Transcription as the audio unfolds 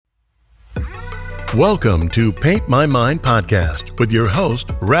Welcome to Paint My Mind podcast with your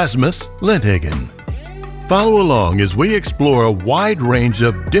host, Rasmus Lenthagen. Follow along as we explore a wide range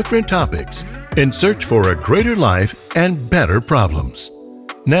of different topics in search for a greater life and better problems.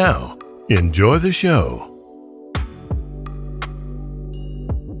 Now, enjoy the show.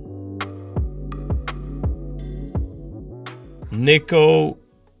 Nico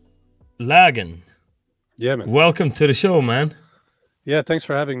Lagan. Yeah, man. Welcome to the show, man. Yeah, thanks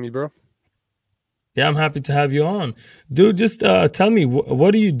for having me, bro. Yeah, I'm happy to have you on. Dude, just tell me,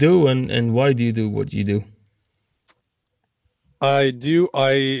 what do you do and why do you do what you do?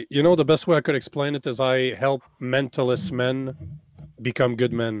 The best way I could explain it is I help mentalist men become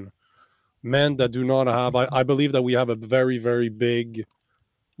good men. Men that do not have, I believe that we have a very, very big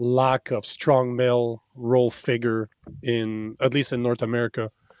lack of strong male role figure at least in North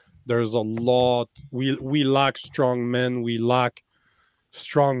America. There's a lot, we lack strong men, we lack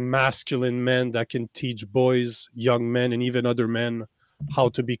strong masculine men that can teach boys, young men, and even other men how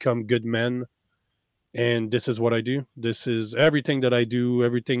to become good men. And this is what I do. This is everything that I do.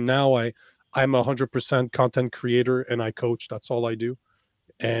 Everything now. I'm 100% content creator and I coach. That's all I do.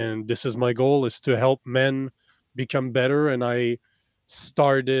 And this is my goal, is to help men become better. And I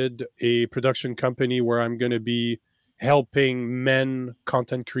started a production company where I'm going to be helping men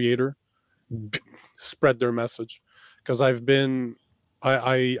content creator spread their message. Because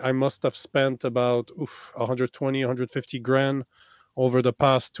I must have spent about 120, 150 grand over the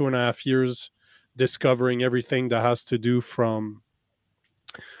past 2.5 years discovering everything that has to do from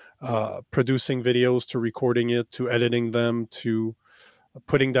producing videos to recording it to editing them to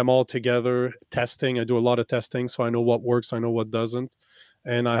putting them all together, testing. I do a lot of testing, so I know what works, I know what doesn't.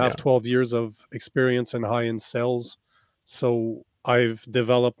 And I have 12 years of experience in high-end sales. So I've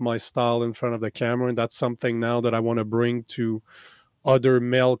developed my style in front of the camera, and that's something now that I want to bring to other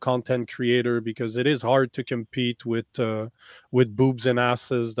male content creator, because it is hard to compete with boobs and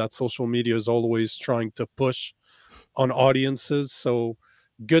asses that social media is always trying to push on audiences. So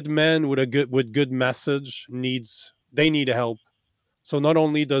good men with good message need help. So not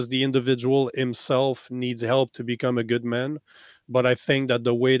only does the individual himself needs help to become a good man, but I think that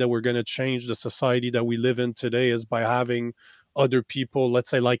the way that we're going to change the society that we live in today is by having other people,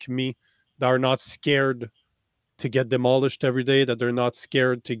 let's say like me, that are not scared to get demolished every day, that they're not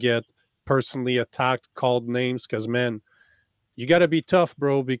scared to get personally attacked, called names. Because, man, you got to be tough,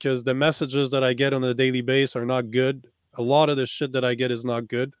 bro, because the messages that I get on a daily basis are not good. A lot of the shit that I get is not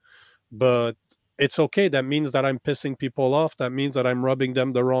good, but it's okay. That means that I'm pissing people off. That means that I'm rubbing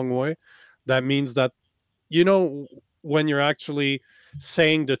them the wrong way. That means that, when you're actually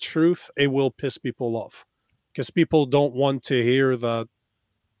saying the truth, it will piss people off, because people don't want to hear that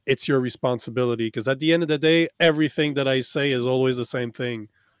it's your responsibility. Because at the end of the day, everything that I say is always the same thing.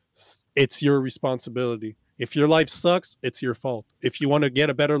 It's your responsibility. If your life sucks, it's your fault. If you want to get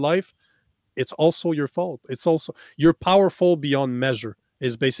a better life, it's also your fault. It's also, you're powerful beyond measure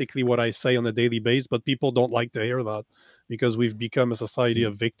is basically what I say on a daily basis, but people don't like to hear that because we've become a society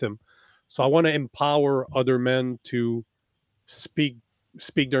of victim. So I want to empower other men to speak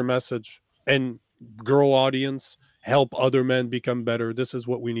their message and grow audience, help other men become better. This is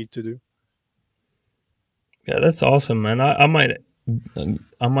what we need to do. Yeah, that's awesome, man. I might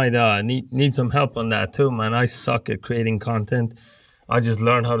need some help on that too, man. I suck at creating content. I just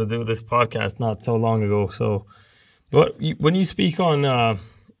learned how to do this podcast not so long ago. So, but when you speak on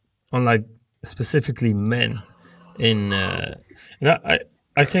like specifically men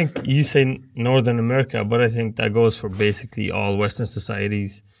I think you say Northern America, but I think that goes for basically all Western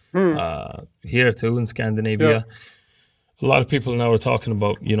societies here too in Scandinavia. Yeah. A lot of people now are talking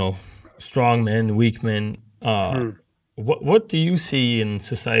about, strong men, weak men. What do you see in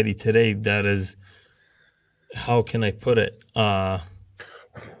society today that is, how can I put it?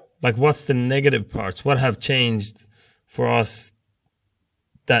 Like, what's the negative parts? What have changed for us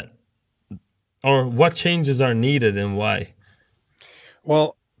or what changes are needed and why?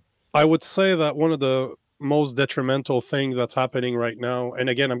 Well, I would say that one of the most detrimental thing that's happening right now, and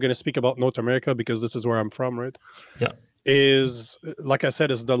again, I'm going to speak about North America because this is where I'm from, right? Yeah. Is, like I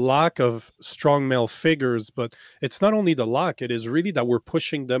said, is the lack of strong male figures. But it's not only the lack, it is really that we're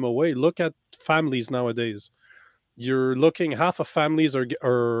pushing them away. Look at families nowadays. You're looking, half of families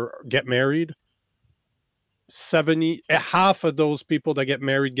are get married. Half of those people that get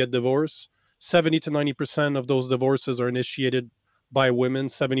married get divorced. 70 to 90% of those divorces are initiated by women.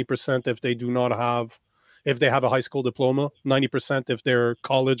 70% if they have a high school diploma. 90% if they're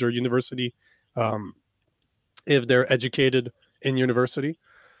college or university, if they're educated in university.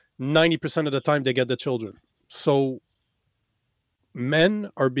 90% of the time they get the children. So men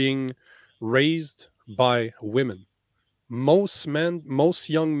are being raised by women. Most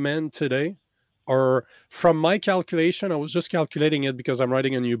young men today are, from my calculation, I was just calculating it because I'm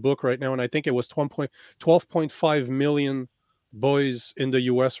writing a new book right now, and I think it was 12.5 million boys in the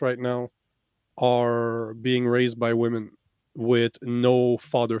US right now are being raised by women with no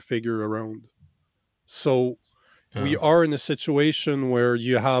father figure around. So we Oh, are in a situation where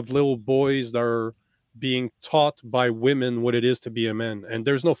you have little boys that are being taught by women what it is to be a man, and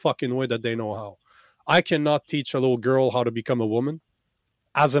there's no fucking way that they know how. I cannot teach a little girl how to become a woman.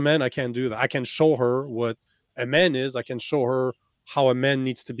 As a man, I can't do that. I can show her what a man is. I can show her how a man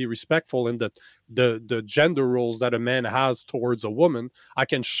needs to be respectful and that the gender roles that a man has towards a woman. I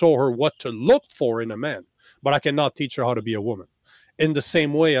can show her what to look for in a man, but I cannot teach her how to be a woman. In the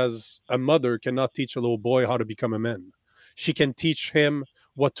same way as a mother cannot teach a little boy how to become a man. She can teach him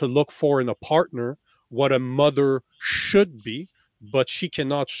what to look for in a partner, what a mother should be, but she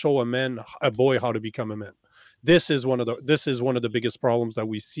cannot show a boy how to become a man. This is one of the biggest problems that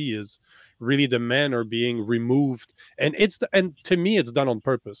we see is really the men are being removed, and to me it's done on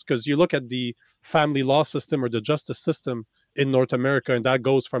purpose, because you look at the family law system or the justice system in North America, and that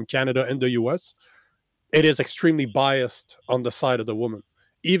goes from Canada and the US. It is extremely biased on the side of the woman.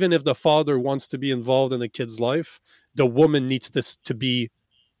 Even if the father wants to be involved in a kid's life, the woman needs this to be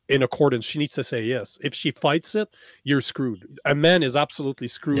in accordance. She needs to say yes. If she fights it, you're screwed. A man is absolutely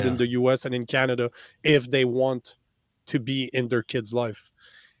screwed in yeah. the US and in Canada if they want to be in their kid's life.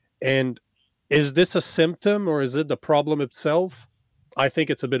 And is this a symptom or is it the problem itself? I think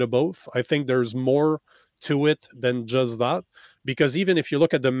it's a bit of both. I think there's more to it than just that. Because even if you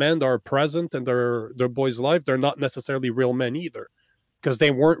look at the men that are present in their boys' life, they're not necessarily real men either. Because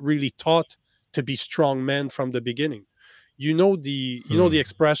they weren't really taught to be strong men from the beginning. You know the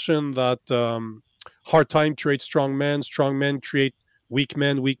expression that hard time creates strong men create weak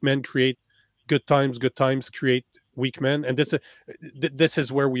men create good times create weak men, and this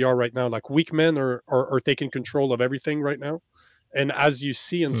is where we are right now. Like, weak men are taking control of everything right now, and as you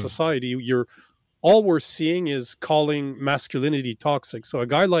see in Hmm. society, you're all we're seeing is calling masculinity toxic. So a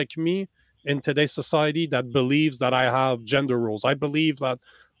guy like me in today's society that believes that I have gender roles, I believe that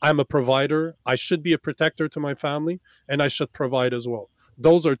I'm a provider, I should be a protector to my family, and I should provide as well.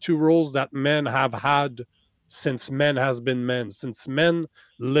 Those are two roles that men have had since men has been men, since men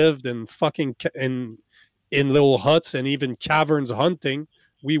lived in fucking in little huts and even caverns hunting.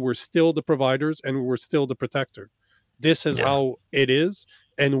 We were still the providers and we were still the protector. This is Yeah. how it is,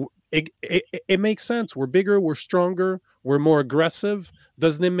 and it makes sense. We're bigger, we're stronger, we're more aggressive.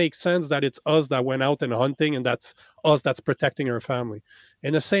 Doesn't it make sense that it's us that went out and hunting, and that's us that's protecting our family?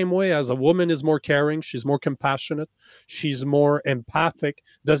 In the same way as a woman is more caring, she's more compassionate, she's more empathic.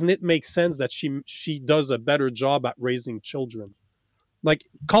 Doesn't it make sense that she does a better job at raising children? Like,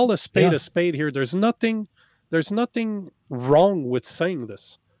 call Yeah. a spade here. There's nothing wrong with saying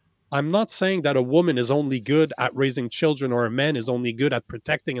this. I'm not saying that a woman is only good at raising children or a man is only good at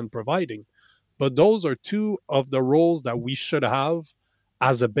protecting and providing, but those are two of the roles that we should have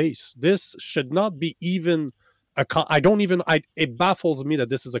as a base. This should not be even I don't even I it baffles me that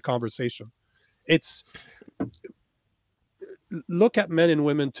this is a conversation. It's Look at men and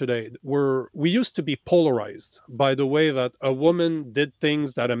women today. We used to be polarized by the way that a woman did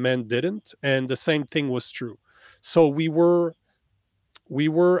things that a man didn't, and the same thing was true. So we were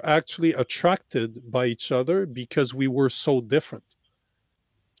actually attracted by each other because we were so different.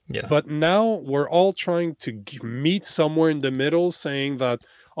 Yeah. But now we're all trying to meet somewhere in the middle, saying that,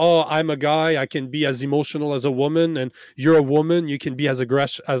 oh, I'm a guy, I can be as emotional as a woman, and you're a woman, you can be as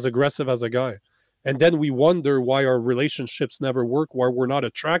aggressive as a guy. And then we wonder why our relationships never work, why we're not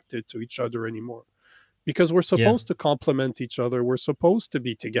attracted to each other anymore. Because we're Yeah. supposed to complement each other. We're supposed to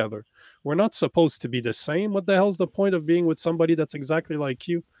be together. We're not supposed to be the same. What the hell's the point of being with somebody that's exactly like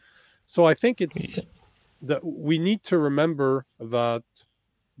you? So I think it's Yeah. that we need to remember that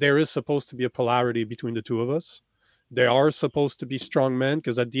there is supposed to be a polarity between the two of us. They are supposed to be strong men,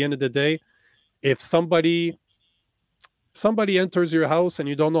 because at the end of the day, if somebody enters your house and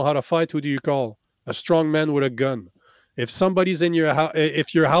you don't know how to fight, who do you call? A strong man with a gun. If somebody's in your house,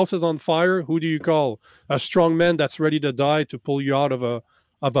 if your house is on fire, who do you call? A strong man that's ready to die to pull you out of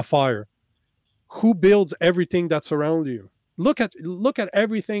a fire. Who builds everything that's around you? Look at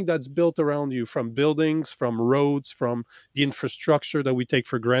everything that's built around you, from buildings, from roads, from the infrastructure that we take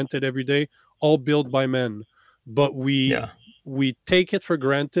for granted every day, all built by men. But we Yeah. we take it for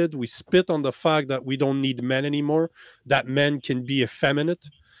granted. We spit on the fact that we don't need men anymore, that men can be effeminate,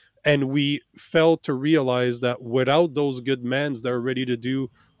 and we fail to realize that without those good men that are ready to do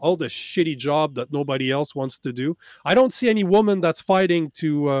all the shitty job that nobody else wants to do. I don't see any woman that's fighting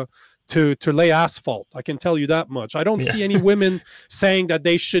to lay asphalt. I can tell you that much. I don't Yeah. see any women saying that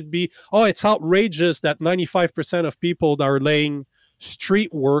they should be, oh, it's outrageous that 95% of people that are laying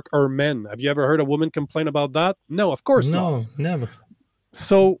street work are men. Have you ever heard a woman complain about that? No, of course not. No, never.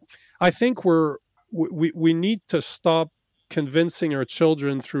 So I think we need to stop convincing our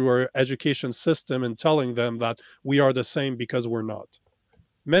children through our education system and telling them that we are the same, because we're not.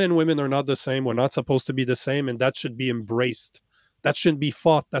 Men and women are not the same. We're not supposed to be the same, and that should be embraced. That shouldn't be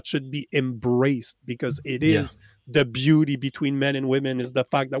fought. That should be embraced, because it Yeah. is the beauty between men and women, is the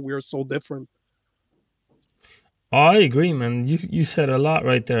fact that we are so different. I agree, man. You said a lot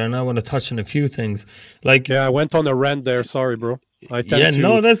right there, and I want to touch on a few things. Like, Yeah, I went on a rant there. Sorry, bro. I tend to.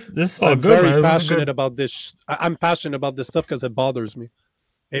 no, that's all I'm good, man. very It was a passionate good- about this. I'm passionate about this stuff because it bothers me.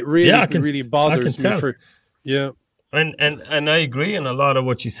 It really, Yeah, I can- really I bothers can me. tell. Yeah. And I agree in a lot of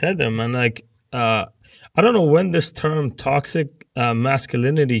what you said there, man. Like, I don't know when this term toxic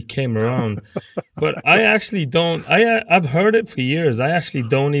masculinity came around, but I actually don't. I've heard it for years. I actually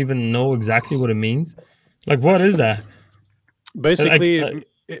don't even know exactly what it means. Like, what is that? Basically,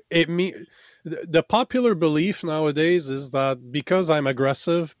 it mean the popular belief nowadays is that because I'm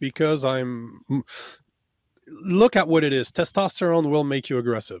aggressive, because look at what it is. Testosterone will make you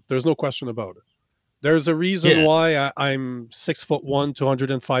aggressive. There's no question about it. There's a reason Yeah. why I'm 6'1",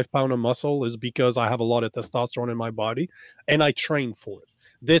 205 pounds of muscle, is because I have a lot of testosterone in my body and I train for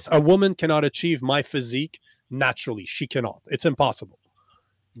it. A woman cannot achieve my physique naturally. She cannot. It's impossible.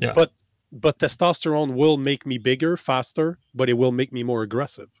 Yeah. But testosterone will make me bigger, faster, but it will make me more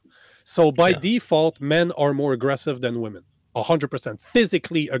aggressive. So by default, men are more aggressive than women. 100%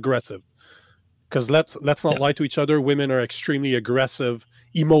 physically aggressive. Because let's not lie to each other. Women are extremely aggressive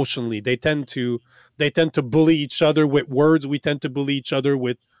emotionally. They tend to bully each other with words. We tend to bully each other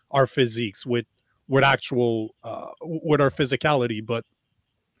with our physiques, with actual with our physicality. But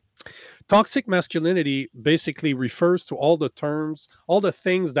toxic masculinity basically refers to all the terms, all the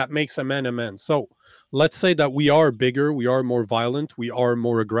things that makes a man a man. So let's say that we are bigger, we are more violent, we are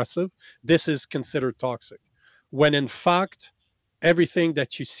more aggressive. This is considered toxic, when in fact everything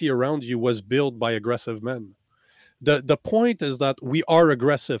that you see around you was built by aggressive men. The point is that we are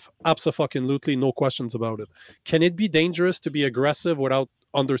aggressive, absolutely, no questions about it. Can it be dangerous to be aggressive without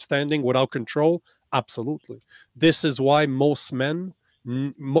understanding, without control? Absolutely. This is why most men,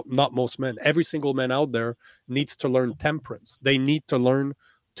 not most men, every single man out there needs to learn temperance. They need to learn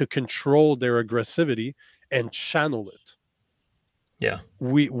to control their aggressivity and channel it. Yeah.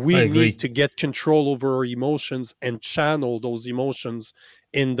 We I agree. need to get control over our emotions and channel those emotions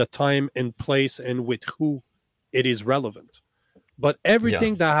in the time and place and with who it is relevant. But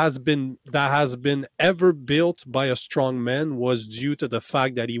everything that has been ever built by a strong man was due to the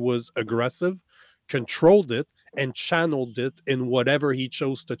fact that he was aggressive, controlled it, and channeled it in whatever he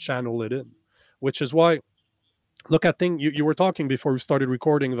chose to channel it in. Which is why, look at thing you were talking before we started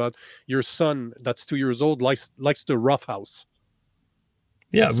recording that your son that's 2 years old likes to roughhouse.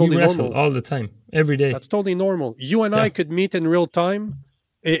 Yeah, That's we totally wrestle normal. all the time, every day. That's totally normal. You and I could meet in real time,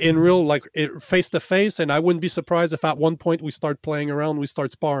 in real, like face to face, and I wouldn't be surprised if at one point we start playing around, we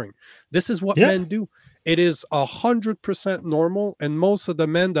start sparring. This is what men do. It is 100% normal, and most of the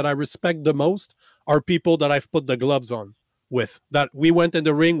men that I respect the most are people that I've put the gloves on with. That we went in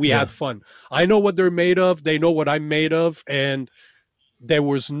the ring, we had fun. I know what they're made of. They know what I'm made of, and there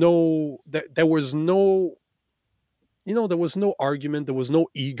was no argument. There was no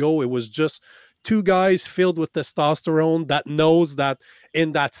ego. It was just two guys filled with testosterone that knows that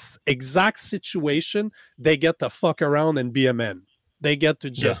in that exact situation, they get to fuck around and be a man. They get to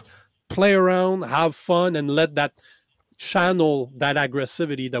just play around, have fun, and let that channel that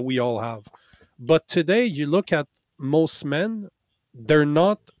aggressivity that we all have. But today, you look at most men, they're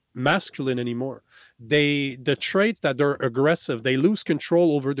not masculine anymore. The trait that they're aggressive, they lose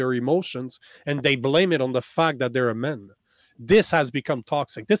control over their emotions, and they blame it on the fact that they're a man. This has become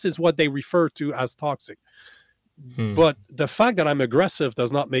toxic. This is what they refer to as toxic. But the fact that I'm aggressive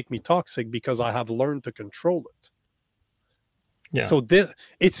does not make me toxic, because I have learned to control it. Yeah. So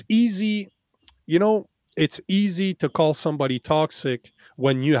it's easy, it's easy to call somebody toxic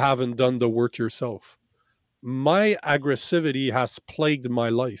when you haven't done the work yourself. My aggressivity has plagued my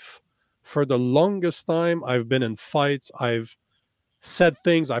life. For the longest time, I've been in fights. I've said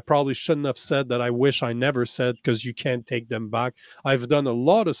things I probably shouldn't have said that I wish I never said, because you can't take them back. I've done a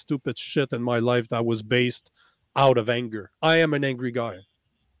lot of stupid shit in my life that was based out of anger. I am an angry guy.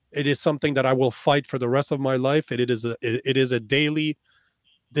 It is something that I will fight for the rest of my life. It is a daily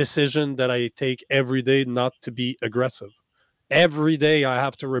decision that I take every day not to be aggressive. Every day I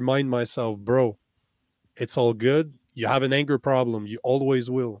have to remind myself, bro, it's all good. You have an anger problem. You always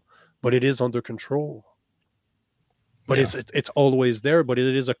will. but it is under control. But it's always there, but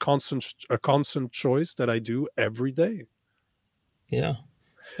it is a constant choice that I do every day. Yeah.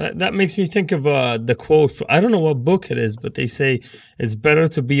 That makes me think of the quote. I don't know what book it is, but they say it's better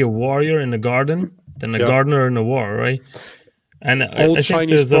to be a warrior in the garden than a gardener in a war, right? And I think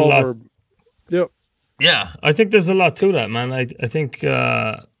there's proverb. A lot. Yeah, I think there's a lot to that, man. I think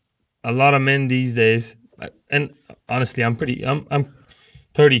a lot of men these days, and honestly, I'm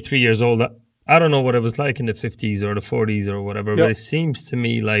 33 years old. I don't know what it was like in the 50s or the 40s or whatever, but it seems to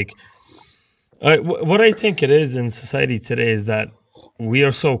me like what I think it is in society today is that we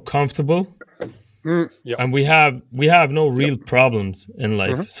are so comfortable and we have no real problems in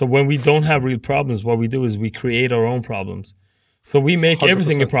life. So when we don't have real problems, what we do is we create our own problems. So we make 100%.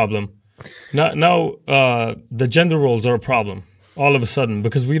 Everything a problem. Now the gender roles are a problem all of a sudden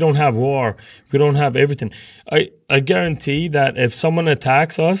because we don't have war. We don't have everything. I guarantee that if someone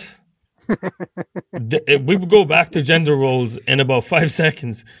attacks us, we would go back to gender roles in about 5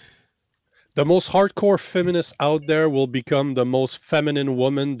 seconds. The most hardcore feminist out there will become the most feminine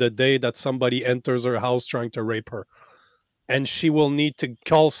woman the day that somebody enters her house trying to rape her. And she will need to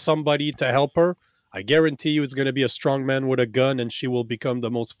call somebody to help her. I guarantee you it's going to be a strong man with a gun and she will become the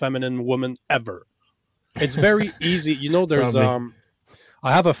most feminine woman ever. It's very easy. You know, there's I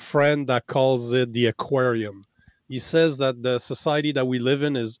have a friend that calls it the aquarium. He says that the society that we live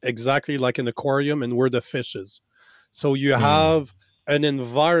in is exactly like an aquarium and we're the fishes. So you have an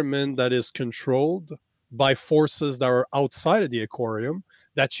environment that is controlled by forces that are outside of the aquarium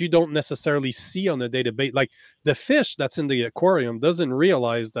that you don't necessarily see on a day-to-day. Like the fish that's in the aquarium doesn't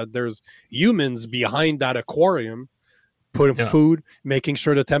realize that there's humans behind that aquarium putting food, making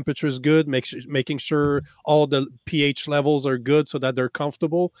sure the temperature is good, making sure all the pH levels are good so that they're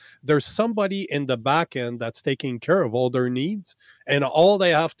comfortable. There's somebody in the back end that's taking care of all their needs, and all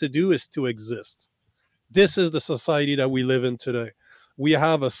they have to do is to exist. This is the society that we live in today. We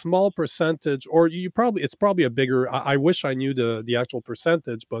have a small percentage, or it's probably a bigger, I wish I knew the actual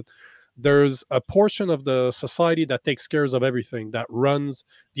percentage, but there's a portion of the society that takes care of everything, that runs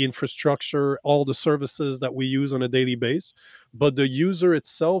the infrastructure, all the services that we use on a daily basis. But the user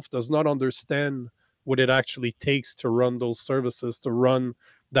itself does not understand what it actually takes to run those services, to run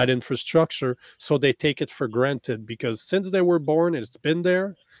that infrastructure. So they take it for granted because since they were born, it's been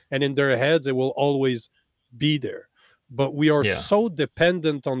there, and in their heads, it will always be there. But we are so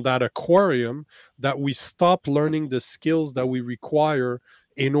dependent on that aquarium that we stop learning the skills that we require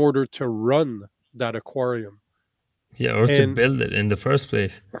in order to run that aquarium. Yeah, or to build it in the first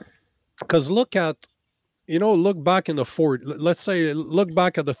place. Because look back in the 40s, let's say, look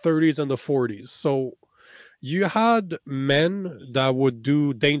back at the 30s and the 40s. So you had men that would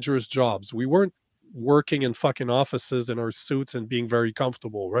do dangerous jobs. We weren't working in fucking offices in our suits and being very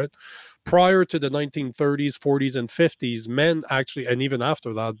comfortable, right? Prior to the 1930s, 40s, and 50s, men actually, and even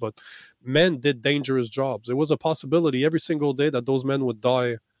after that, but men did dangerous jobs. It was a possibility every single day that those men would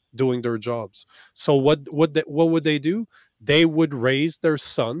die doing their jobs. So what would they do? They would raise their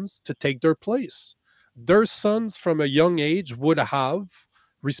sons to take their place. Their sons from a young age would have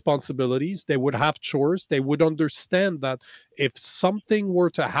responsibilities, they would have chores, they would understand that if something were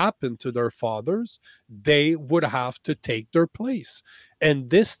to happen to their fathers, they would have to take their place.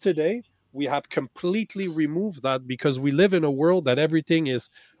 And this today, we have completely removed that because we live in a world that everything is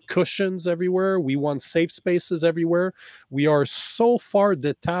cushions everywhere. We want safe spaces everywhere. We are so far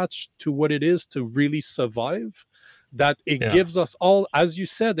detached to what it is to really survive that it gives us all, as you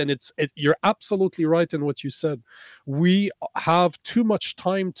said, and you're absolutely right in what you said. We have too much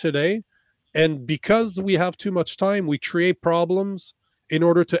time today, and because we have too much time, we create problems in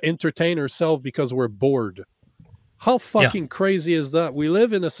order to entertain ourselves because we're bored. How fucking crazy is that? We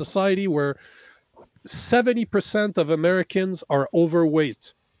live in a society where 70% of Americans are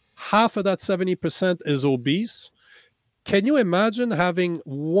overweight. Half of that 70% is obese. Can you imagine having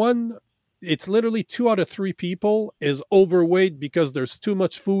it's literally 2 out of 3 people is overweight because there's too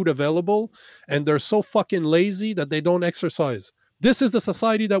much food available and they're so fucking lazy that they don't exercise. This is the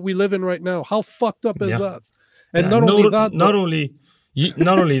society that we live in right now. How fucked up is that? And not only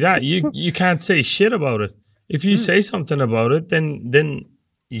that, you can't say shit about it. If you say something about it, then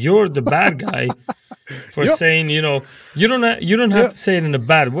you're the bad guy for saying, you don't have to say it in a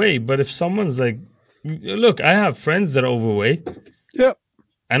bad way. But if someone's like, look, I have friends that are overweight. Yeah.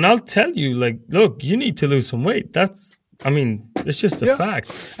 And I'll tell you, like, look, you need to lose some weight. It's just a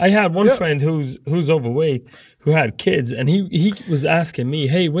fact. I had one friend who's overweight, who had kids, and he was asking me,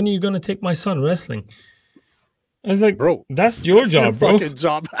 hey, when are you going to take my son wrestling? I was like, bro, that's your job, bro. Fucking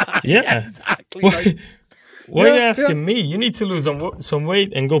job. Yeah, exactly. Why are you asking me? You need to lose some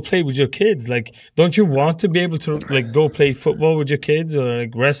weight and go play with your kids. Like, don't you want to be able to like go play football with your kids or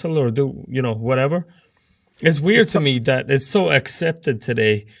like wrestle or do, you know, whatever? It's weird to me that it's so accepted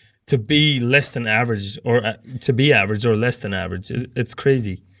today to be less than average or to be average or less than average. It's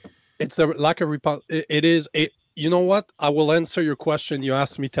crazy. It's the lack of it is. You know what? I will answer your question you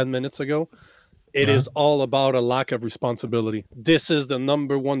asked me 10 minutes ago. It is all about a lack of responsibility. This is the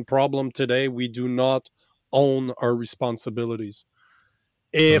number one problem today. We do not own our responsibilities.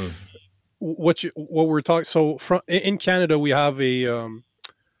 If what we're talking, so in Canada, we have a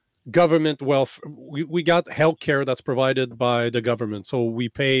government wealth. We got healthcare that's provided by the government. So we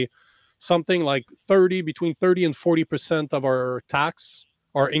pay something like between 30 and 40% of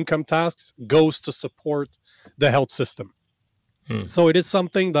our income tax goes to support the health system. So it is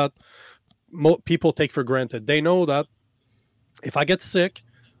something that people take for granted. They know that if I get sick,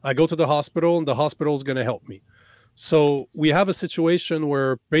 I go to the hospital and the hospital is going to help me. So we have a situation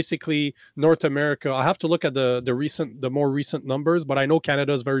where basically North America, I have to look at the more recent numbers, but I know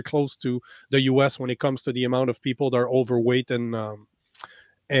Canada is very close to the US when it comes to the amount of people that are overweight and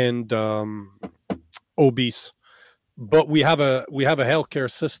obese. But we have a healthcare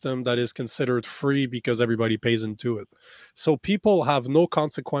system that is considered free because everybody pays into it. So people have no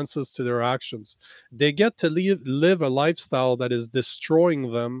consequences to their actions. They get to live a lifestyle that is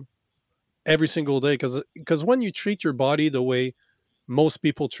destroying them every single day. Because when you treat your body the way most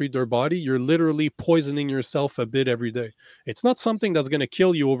people treat their body, you're literally poisoning yourself a bit every day. It's not something that's going to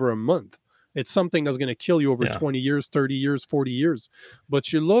kill you over a month. It's something that's going to kill you over 20 years, 30 years, 40 years.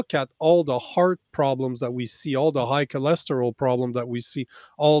 But you look at all the heart problems that we see, all the high cholesterol problem that we see,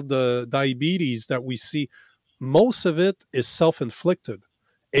 all the diabetes that we see, most of it is self-inflicted.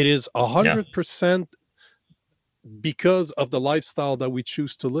 It is 100% because of the lifestyle that we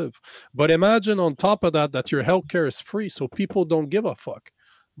choose to live. But imagine on top of that your healthcare is free, so people don't give a fuck.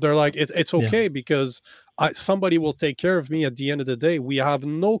 They're like, it's okay because somebody will take care of me at the end of the day. We have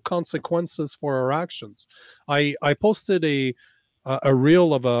no consequences for our actions. I posted a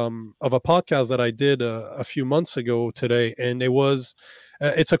reel of a podcast that I did a few months ago today, and it was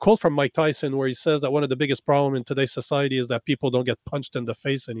it's a quote from Mike Tyson where he says that one of the biggest problems in today's society is that people don't get punched in the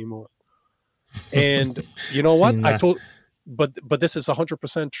face anymore. And you know what? But this is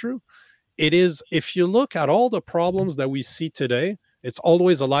 100% true. It is, if you look at all the problems that we see today, it's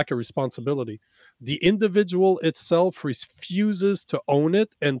always a lack of responsibility. The individual itself refuses to own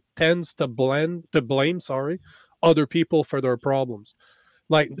it and tends to blame other people for their problems.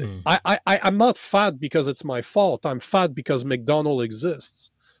 Like, I'm not fat because it's my fault. I'm fat because McDonald's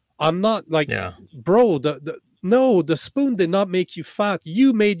exists. I'm not like, bro, no, the spoon did not make you fat.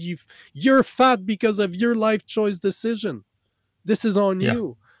 You're fat because of your life choice decision. This is on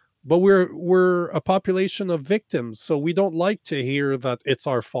you. But we're a population of victims, so we don't like to hear that it's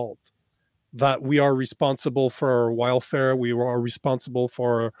our fault, that we are responsible for our welfare, we are responsible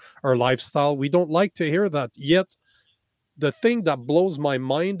for our lifestyle. We don't like to hear that. Yet, the thing that blows my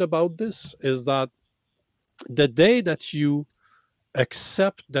mind about this is that the day that you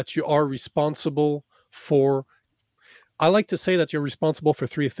accept that you are responsible for, I like to say that you're responsible for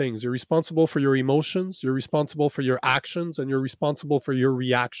three things. You're responsible for your emotions, you're responsible for your actions, and you're responsible for your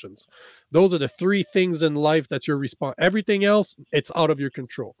reactions. Those are the three things in life that you're responsible. Everything else, it's out of your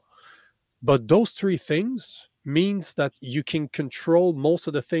control. But those three things means that you can control most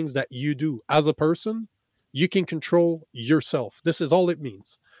of the things that you do. As a person, you can control yourself. This is all it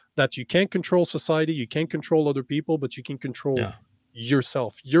means. That you can't control society, you can't control other people, but you can control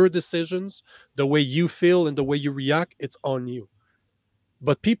yourself. Your decisions, the way you feel and the way you react, it's on you.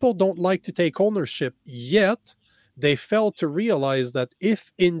 But people don't like to take ownership, yet they fail to realize that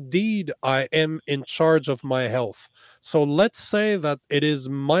if indeed I am in charge of my health, so let's say that it is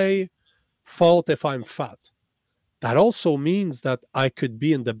my fault if I'm fat, that also means that I could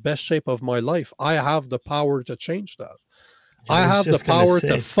be in the best shape of my life. I have the power to change that. I have the power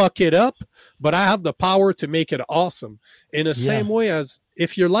to fuck it up, but I have the power to make it awesome. In the same way as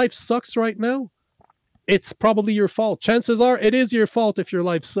if your life sucks right now, it's probably your fault. Chances are it is your fault if your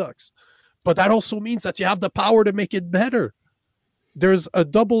life sucks. But that also means that you have the power to make it better. There's a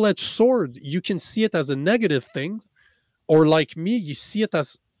double-edged sword. You can see it as a negative thing, or like me, you see it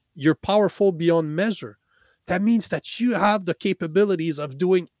as you're powerful beyond measure. That means that you have the capabilities of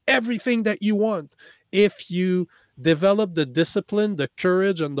doing everything that you want. If you develop the discipline, the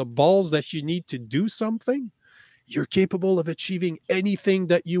courage, and the balls that you need to do something, you're capable of achieving anything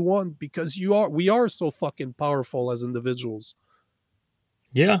that you want because we are so fucking powerful as individuals.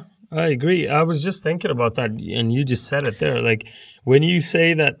 Yeah, I agree. I was just thinking about that, and you just said it there. Like, when you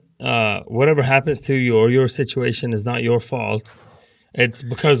say that whatever happens to you or your situation is not your fault. It's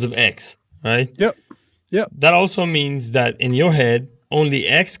because of X, right? Yep. Yep. That also means that in your head, only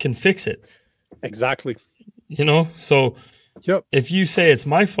X can fix it. Exactly. You know? So Yep. if you say it's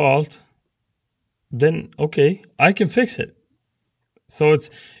my fault, then okay, I can fix it. So it's,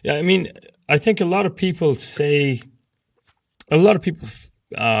 I mean, I think a lot of people,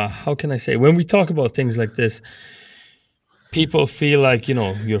 how can I say, when we talk about things like this, people feel like, you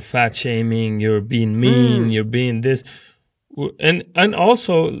know, you're fat shaming, you're being mean, you're being this. And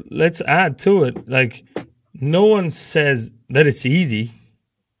also, let's add to it, like, no one says that it's easy.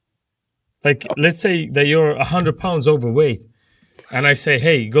 Like, let's say that you're 100 pounds overweight, and I say,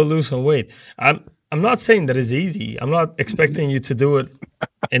 hey, go lose some weight. I'm not saying that it's easy. I'm not expecting you to do it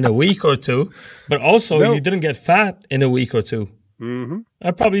in a week or two, but also you didn't get fat in a week or two. Mm-hmm.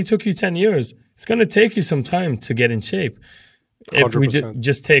 That probably took you 10 years. It's going to take you some time to get in shape. If 100%. we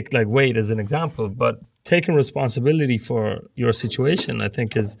just take like weight as an example, but taking responsibility for your situation, I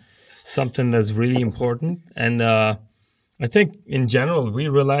think, is something that's really important. And I think in general, we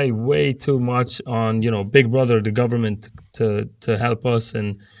rely way too much on, you know, Big Brother, the government, to help us.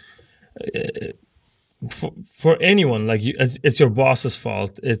 And for anyone, like it's your boss's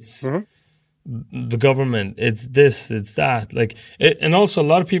fault. It's the government. It's this, it's that. Like, and also a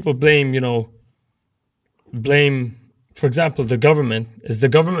lot of people blame, for example, the government is the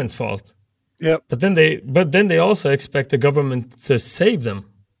government's fault. Yeah. But then they also expect the government to save them.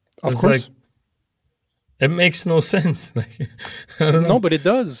 Of course. Like, it makes no sense. Like, I don't know. No, but it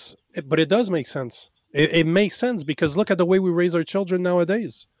does. But it does make sense. It makes sense because look at the way we raise our children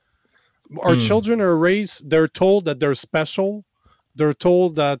nowadays. Our children are raised, they're told that they're special. They're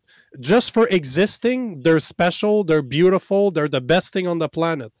told that just for existing, they're special, they're beautiful, they're the best thing on the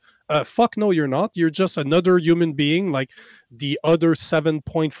planet. Fuck no, you're not. You're just another human being like the other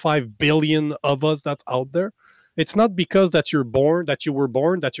 7.5 billion of us that's out there. It's not because that you were born,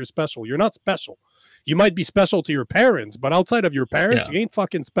 that you're special. You're not special. You might be special to your parents, but outside of your parents, you ain't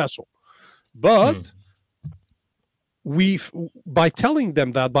fucking special. But by telling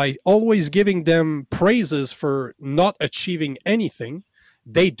them that, by always giving them praises for not achieving anything,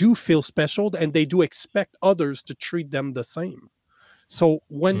 they do feel special and they do expect others to treat them the same. So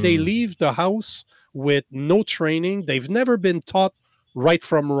when they leave the house with no training, they've never been taught right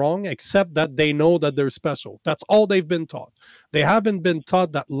from wrong, except that they know that they're special. That's all they've been taught. They haven't been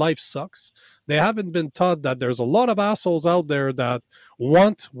taught that life sucks. They haven't been taught that there's a lot of assholes out there that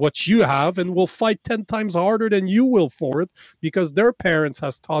want what you have and will fight 10 times harder than you will for it because their parents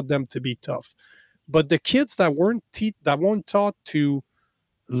has taught them to be tough. But the kids that weren't taught to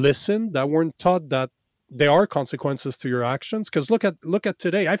listen, that weren't taught that there are consequences to your actions. Because look at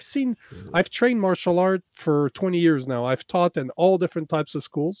today. I've trained martial art for 20 years now. I've taught in all different types of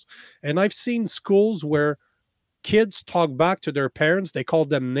schools, and I've seen schools where kids talk back to their parents. They call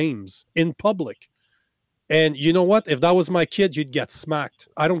them names in public. And you know what? If that was my kid, you'd get smacked.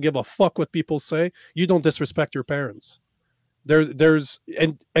 I don't give a fuck what people say. You don't disrespect your parents.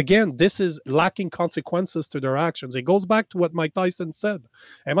 And again, this is lacking consequences to their actions. It goes back to what Mike Tyson said.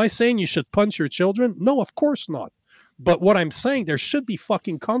 Am I saying you should punch your children? No, of course not. But what I'm saying, there should be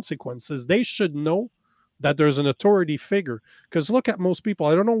fucking consequences. They should know that there's an authority figure. Because look at most people.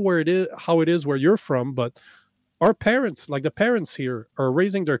 I don't know how it is where you're from, but our parents, like the parents here, are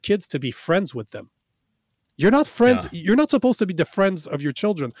raising their kids to be friends with them. You're not friends. Yeah. You're not supposed to be the friends of your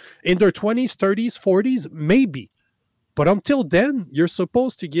children. In their 20s, 30s, 40s, maybe. But until then, you're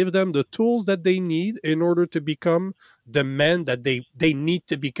supposed to give them the tools that they need in order to become the men that they need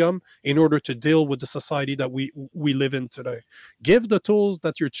to become in order to deal with the society that we live in today. Give the tools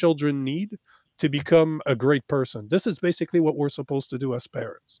that your children need to become a great person. This is basically what we're supposed to do as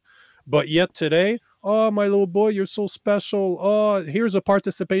parents. But yet today, oh, my little boy, you're so special. Oh, here's a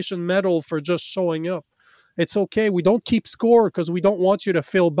participation medal for just showing up. It's okay. We don't keep score because we don't want you to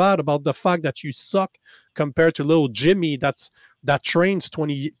feel bad about the fact that you suck compared to little Jimmy that trains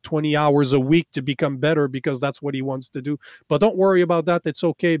 20 hours a week to become better because that's what he wants to do. But don't worry about that. It's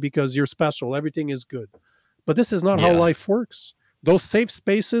okay because you're special. Everything is good. But this is not how life works. Those safe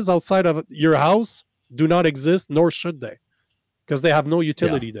spaces outside of your house do not exist, nor should they, because they have no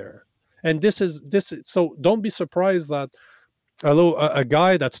utility there. And this is so don't be surprised that a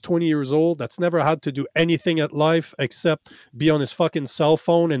guy that's 20 years old, that's never had to do anything at life except be on his fucking cell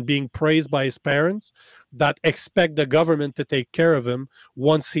phone and being praised by his parents, that expect the government to take care of him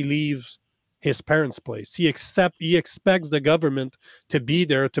once he leaves his parents' place. He expects the government to be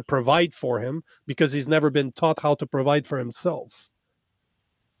there to provide for him because he's never been taught how to provide for himself.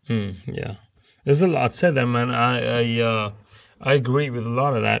 Yeah. There's a lot said there, man. I agree with a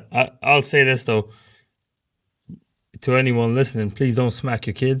lot of that. I'll say this though, to anyone listening, please don't smack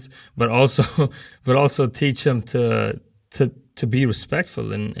your kids, but also but also teach them to be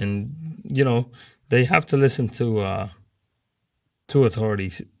respectful, and you know, they have to listen to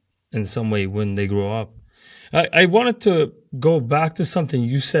authorities in some way when they grow up. I wanted to go back to something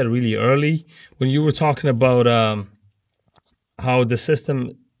you said really early when you were talking about how the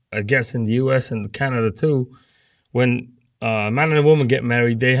system, I guess in the US and Canada too, when a man and a woman get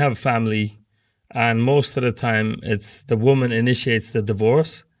married, they have a family, and most of the time it's the woman initiates the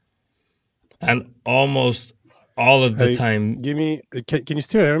divorce, and almost all of the time. Give me. Can you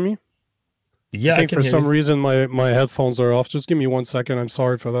still hear me? Yeah, I think can for hear some you. reason my headphones are off. Just give me 1 second. I'm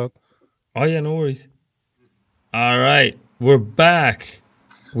sorry for that. Oh yeah, no worries. All right, we're back.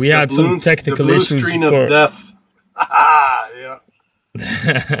 We had some technical the blue issues screen for of death. Yeah.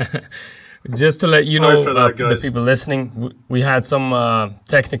 just to let you Sorry know, for that, the guys. people listening, we had some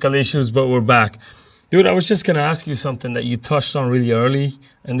technical issues, but we're back. Dude, I was just gonna ask you something that you touched on really early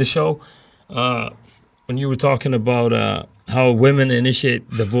in the show, when you were talking about how women initiate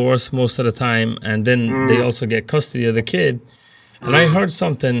divorce most of the time, and then they also get custody of the kid. And I heard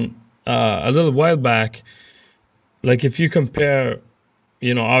something a little while back. Like if you compare,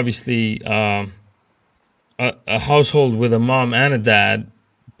 you know, obviously a household with a mom and a dad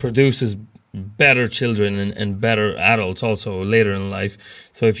produces better children and better adults also later in life.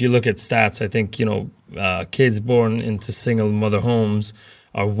 So if you look at stats, I think, you know, kids born into single mother homes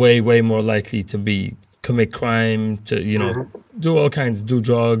are way more likely to commit crime, to, you know, do all kinds, do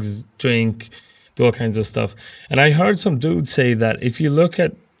drugs, drink, do all kinds of stuff. And I heard some dude say that if you look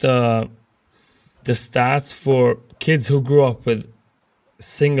at the stats for kids who grew up with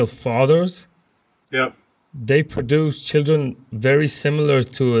single fathers, Yep. they produce children very similar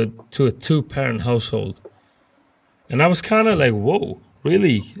to a two-parent household. And I was kind of like, whoa,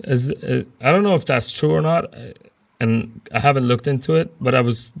 really? I don't know if that's true or not, and I haven't looked into it, but I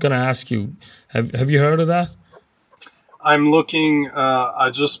was going to ask you, have you heard of that? I'm looking.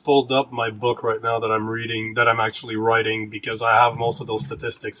 I just pulled up my book right now that I'm reading, that I'm actually writing, because I have most of those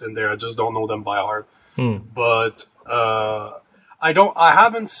statistics in there. I just don't know them by heart. But I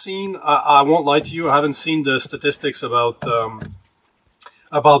haven't seen. I won't lie to you. I haven't seen the statistics about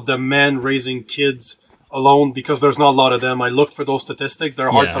the men raising kids alone, because there's not a lot of them. I looked for those statistics.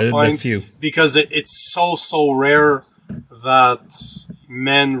 They're hard to find because it's so rare that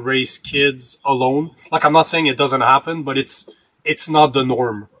men raise kids alone. Like, I'm not saying it doesn't happen, but it's not the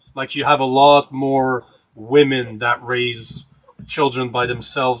norm. Like, you have a lot more women that raise children by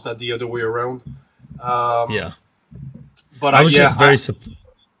themselves than the other way around. Yeah. But I was just very surprised.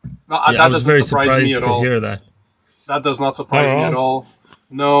 that doesn't surprise me at all. Hear that. That does not surprise me at all.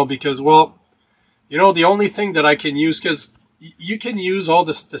 No, because, well, you know, the only thing that I can use, because you can use all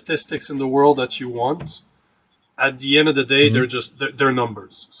the statistics in the world that you want. At the end of the day, they're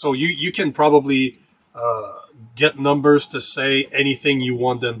numbers. So you can probably get numbers to say anything you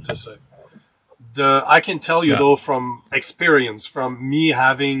want them to say. I can tell you, though, from experience, from me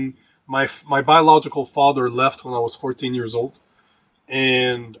having my biological father left when I was 14 years old,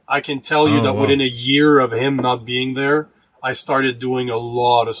 and I can tell you that within a year of him not being there, I started doing a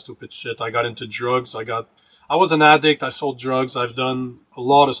lot of stupid shit. I got into drugs. I was an addict. I sold drugs. I've done a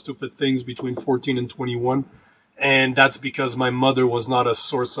lot of stupid things between 14 and 21. And that's because my mother was not a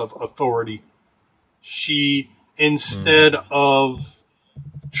source of authority. She, instead of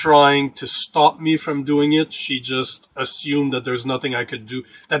trying to stop me from doing it, she just assumed that there's nothing I could do,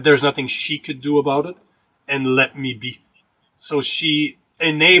 that there's nothing she could do about it, and let me be. So she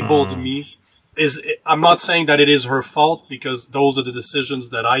enabled me. I'm not saying that it is her fault, because those are the decisions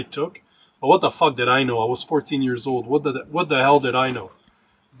that I took. But what the fuck did I know? I was 14 years old. What the hell did I know?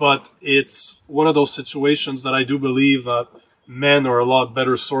 But it's one of those situations that I do believe that men are a lot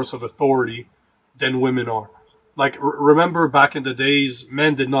better source of authority than women are. Like, remember back in the days,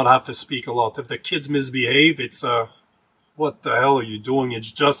 men did not have to speak a lot. If the kids misbehave, it's what the hell are you doing?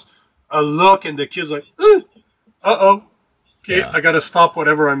 It's just a look, and the kid's like, uh-oh. Okay, I gotta stop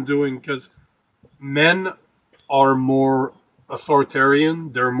whatever I'm doing, because men are more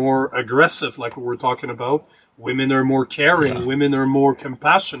authoritarian. They're more aggressive, like what we're talking about. Women are more caring. Yeah. Women are more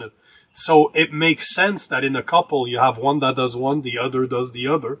compassionate. So it makes sense that in a couple, you have one that does one, the other does the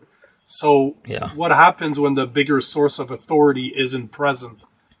other. So what happens when the bigger source of authority isn't present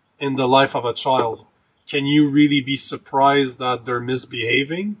in the life of a child? Can you really be surprised that they're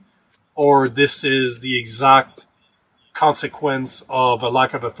misbehaving? Or this is the exact consequence of a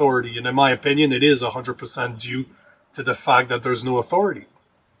lack of authority? And in my opinion, it is 100% due to the fact that there's no authority.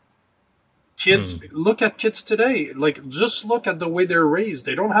 Kids, look at kids today. Like, just look at the way they're raised.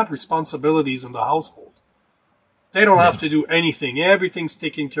 They don't have responsibilities in the household. They don't have to do anything. Everything's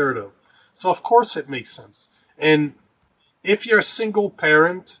taken care of. So, of course, it makes sense. And if you're a single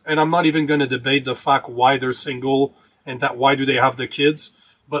parent, and I'm not even going to debate the fact why they're single and that why do they have the kids,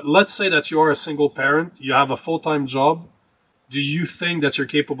 but let's say that you are a single parent, you have a full-time job. Do you think that you're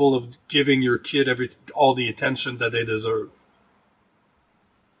capable of giving your kid all the attention that they deserve?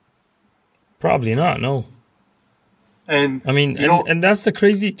 Probably not, no. And I mean, and that's the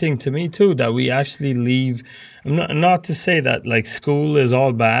crazy thing to me too, that we actually leave. Not to say that like school is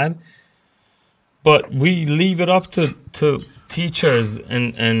all bad, but we leave it up to teachers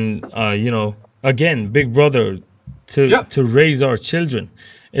and again, Big Brother to raise our children.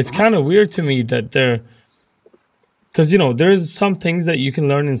 It's kind of weird to me that because there's some things that you can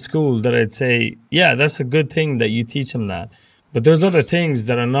learn in school that I'd say, yeah, that's a good thing that you teach them that, but there's other things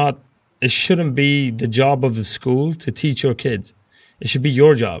that are not. It shouldn't be the job of the school to teach your kids. It should be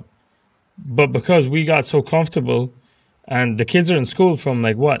your job. But because we got so comfortable, and the kids are in school from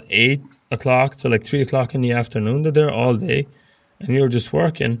 8 o'clock to 3 o'clock in the afternoon, they're there all day, and you're just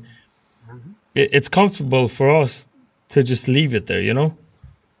working. It's comfortable for us to just leave it there,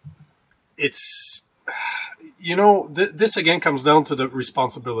 It's, this again comes down to the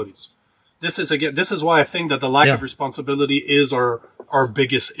responsibilities. This is why I think that the lack of responsibility is our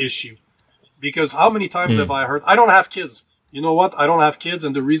biggest issue. Because how many times have I heard, I don't have kids. You know what? I don't have kids.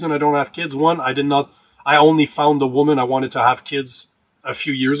 And the reason I don't have kids, one, I only found the woman I wanted to have kids a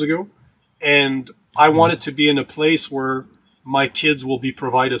few years ago. And I wanted to be in a place where my kids will be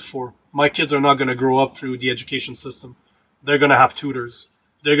provided for. My kids are not going to grow up through the education system. They're going to have tutors.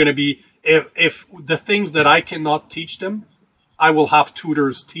 They're going to be, if the things that I cannot teach them, I will have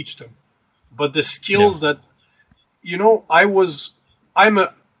tutors teach them. But the skills that,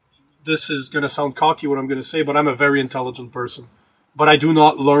 this is going to sound cocky what I'm going to say, but I'm a very intelligent person. But I do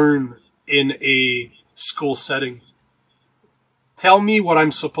not learn in a school setting. Tell me what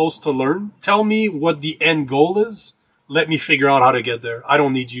I'm supposed to learn. Tell me what the end goal is. Let me figure out how to get there. I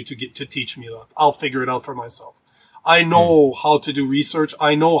don't need you to teach me that. I'll figure it out for myself. I know how to do research.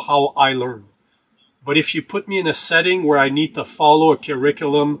 I know how I learn. But if you put me in a setting where I need to follow a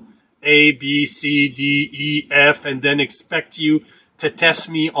curriculum, A, B, C, D, E, F, and then expect you to test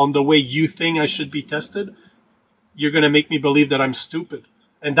me on the way you think I should be tested, you're going to make me believe that I'm stupid.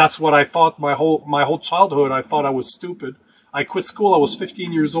 And that's what I thought my whole childhood. I thought I was stupid. I quit school. I was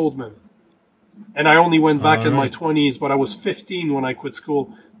 15 years old, man. And I only went back in my 20s, but I was 15 when I quit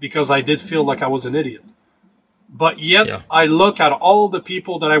school because I did feel like I was an idiot. But yet I look at all the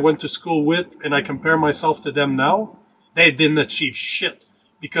people that I went to school with and I compare myself to them now. They didn't achieve shit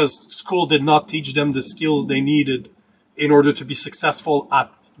because school did not teach them the skills they needed in order to be successful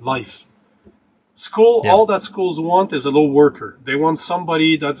at life. School, all that schools want is a little worker. They want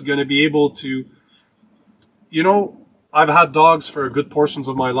somebody that's going to be able to, I've had dogs for good portions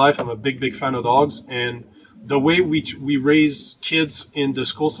of my life. I'm a big, big fan of dogs. And the way we raise kids in the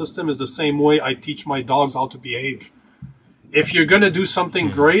school system is the same way I teach my dogs how to behave. If you're going to do something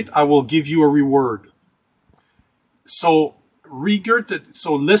great, I will give you a reward. So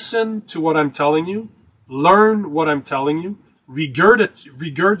listen to what I'm telling you. Learn what I'm telling you.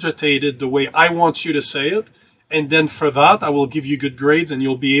 Regurgitate it the way I want you to say it. And then for that, I will give you good grades and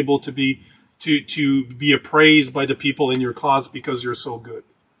you'll be able to be appraised by the people in your class because you're so good.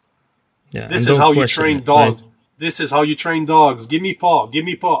 Yeah, this is how you train dogs. Right? This is how you train dogs. Give me paw. Give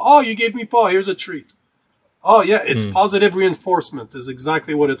me paw. Oh, you gave me paw. Here's a treat. Oh, yeah. It's positive reinforcement is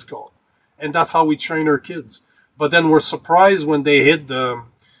exactly what it's called. And that's how we train our kids. But then we're surprised when they hit the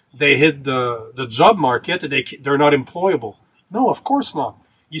job market and they're not employable. No, of course not.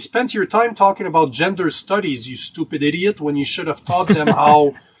 You spent your time talking about gender studies, you stupid idiot, when you should have taught them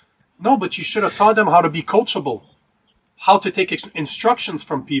how... No, but you should have taught them how to be coachable, how to take instructions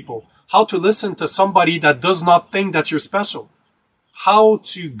from people, how to listen to somebody that does not think that you're special, how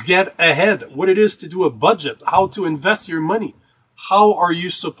to get ahead, what it is to do a budget, how to invest your money. How are you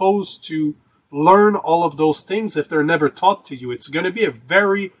supposed to learn all of those things if they're never taught to you? It's going to be a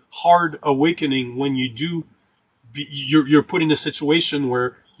very hard awakening when you're put in a situation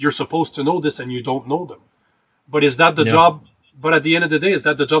where you're supposed to know this and you don't know them. But is that the job? But at the end of the day, is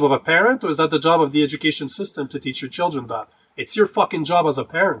that the job of a parent or is that the job of the education system to teach your children that? It's your fucking job as a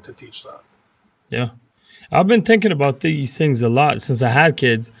parent to teach that. Yeah. I've been thinking about these things a lot since I had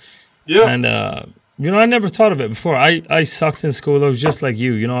kids. Yeah. And, I never thought of it before. I sucked in school. I was just like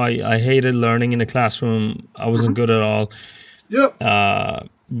you. I hated learning in the classroom. I wasn't good at all. Yeah.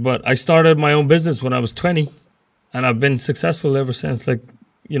 But I started my own business when I was 20. And I've been successful ever since.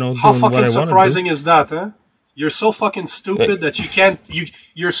 How doing what fucking I want surprising to do. is that, huh? You're so fucking stupid that you can't.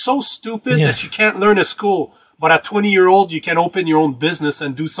 You're so stupid that you can't learn at school. But at 20-year-old, you can open your own business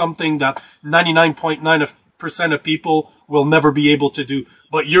and do something that 99.9% of people will never be able to do.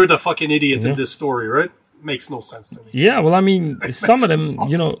 But you're the fucking idiot in this story, right? Makes no sense to me. Yeah, well, I mean, some of them,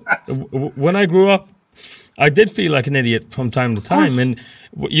 when I grew up, I did feel like an idiot from time to time. And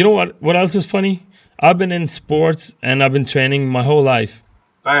you know what else is funny? I've been in sports and I've been training my whole life.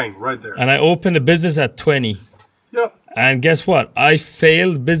 Bang, right there. And I opened a business at 20. Yep. And guess what? I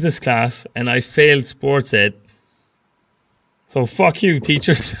failed business class and I failed sports ed. So fuck you,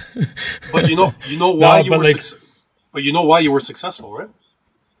 teachers. But you know why but you know why you were successful, right?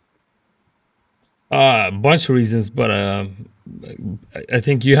 A bunch of reasons, but I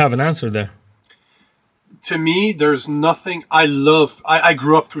think you have an answer there. To me, there's nothing I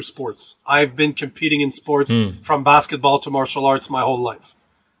grew up through sports. I've been competing in sports from basketball to martial arts my whole life.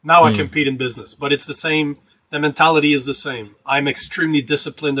 Now I compete in business, but it's the same. The mentality is the same. I'm extremely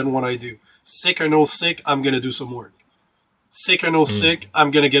disciplined in what I do. Sick or no sick, I'm going to do some work. Sick or no sick, I'm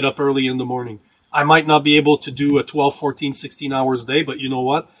going to get up early in the morning. I might not be able to do a 12, 14, 16 hours day, but you know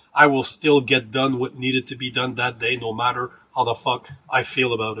what? I will still get done what needed to be done that day, no matter how the fuck I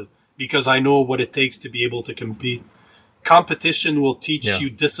feel about it. Because I know what it takes to be able to compete. Competition will teach you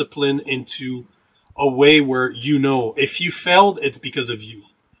discipline into a way where if you failed, it's because of you.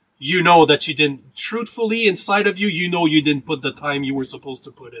 You know that you didn't, truthfully inside of you, you didn't put the time you were supposed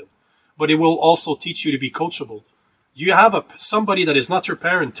to put in. But it will also teach you to be coachable. You have somebody that is not your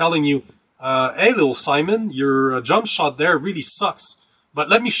parent telling you, hey, little Simon, your jump shot there really sucks. But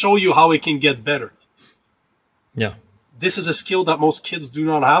let me show you how it can get better. Yeah. This is a skill that most kids do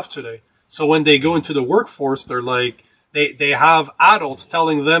not have today. So when they go into the workforce, they're like, they have adults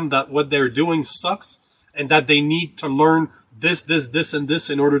telling them that what they're doing sucks and that they need to learn this, and this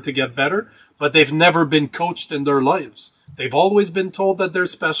in order to get better. But they've never been coached in their lives. They've always been told that they're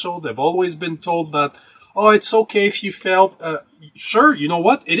special. They've always been told that, oh, it's okay if you failed. Sure, you know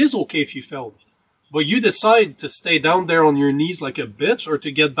what? It is okay if you failed. But you decide to stay down there on your knees like a bitch or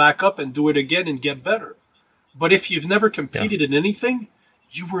to get back up and do it again and get better. But if you've never competed in anything,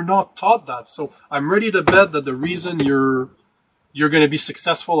 you were not taught that. So I'm ready to bet that the reason you're going to be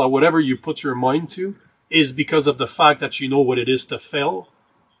successful at whatever you put your mind to is because of the fact that you know what it is to fail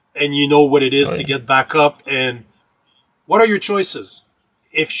and you know what it is to get back up. And what are your choices?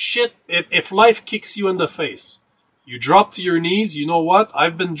 If life kicks you in the face, you drop to your knees, you know what?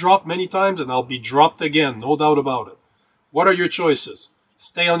 I've been dropped many times and I'll be dropped again. No doubt about it. What are your choices?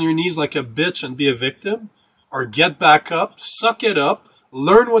 Stay on your knees like a bitch and be a victim? Or get back up, suck it up,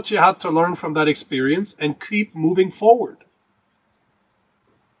 learn what you had to learn from that experience, and keep moving forward.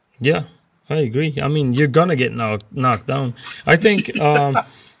 Yeah, I agree. I mean, you're going to get knocked down. I think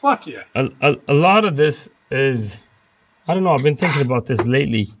Fuck yeah. A lot of this is, I don't know, I've been thinking about this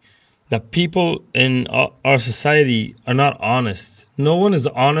lately, that people in our society are not honest. No one is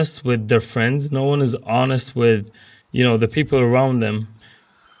honest with their friends. No one is honest with, the people around them.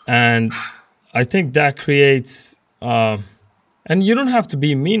 And I think that creates, and you don't have to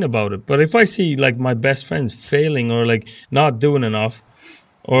be mean about it, but if I see like my best friends failing or like not doing enough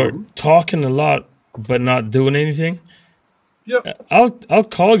or talking a lot but not doing anything, I'll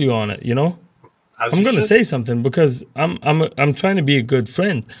call you on it, I'm going to say something because I'm trying to be a good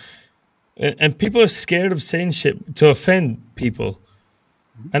friend. And people are scared of saying shit to offend people.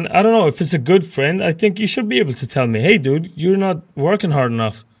 And I don't know, if it's a good friend, I think you should be able to tell me, hey dude, you're not working hard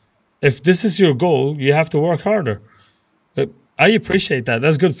enough. If this is your goal, you have to work harder. I appreciate that.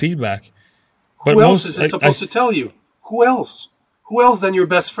 That's good feedback. But who else is it supposed to tell you? Who else? Who else than your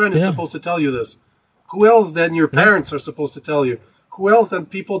best friend is supposed to tell you this? Who else than your parents are supposed to tell you? Who else than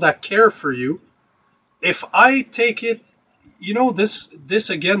people that care for you? If I take it, this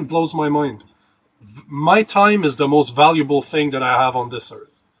again blows my mind. My time is the most valuable thing that I have on this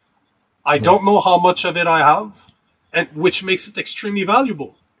earth. I don't know how much of it I have, and which makes it extremely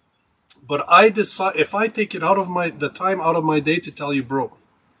valuable. But I decide, if I take it the time out of my day to tell you, bro,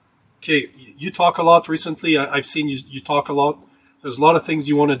 okay, you talk a lot recently. I've seen you talk a lot. There's a lot of things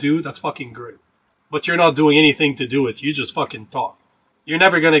you want to do. That's fucking great. But you're not doing anything to do it. You just fucking talk. You're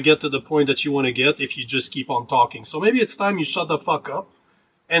never going to get to the point that you want to get if you just keep on talking. So maybe it's time you shut the fuck up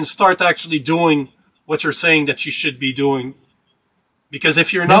and start actually doing what you're saying that you should be doing. Because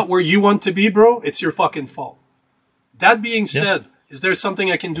if you're not where you want to be, bro, it's your fucking fault. That being said, is there something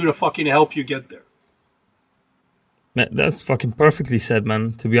I can do to fucking help you get there? Man, that's fucking perfectly said,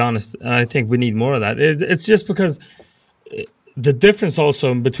 man, to be honest. And I think we need more of that. It's just because the difference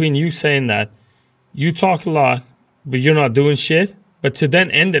also between you saying that you talk a lot, but you're not doing shit, But to then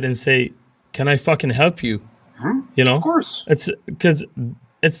end it and say, can I fucking help you? You know? Of course. It's because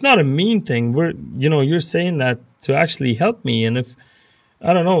it's not a mean thing. You're saying that to actually help me. And if,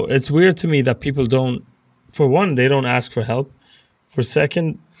 I don't know, it's weird to me that people don't, for one, they don't ask for help. For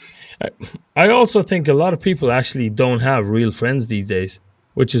second, I also think a lot of people actually don't have real friends these days,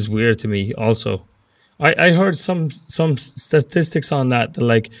 which is weird to me also. I heard some statistics on that,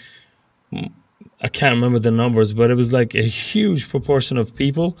 like, I can't remember the numbers, but it was like a huge proportion of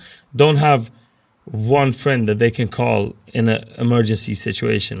people don't have one friend that they can call in an emergency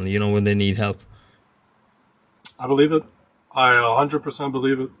situation, when they need help. I believe it. I 100%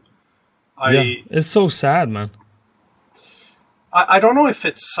 believe it. It's so sad, man. I don't know if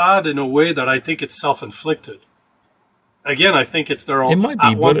it's sad in a way that I think it's self-inflicted. Again, I think it's their own. It might be,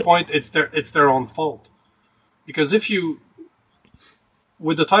 at one point, it's their own fault. Because if you,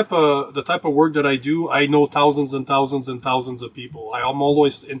 with the type of work that I do, I know thousands and thousands and thousands of people. I am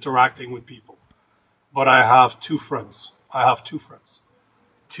always interacting with people. But I have two friends.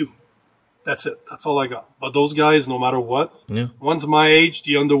 Two. That's it. That's all I got. But those guys, no matter what, one's my age,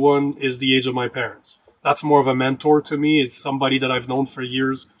 the other one is the age of my parents. That's more of a mentor to me. Is somebody that I've known for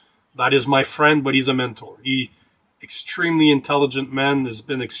years. That is my friend, but he's a mentor. Extremely intelligent man, has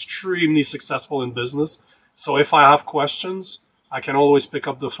been extremely successful in business. So if I have questions, I can always pick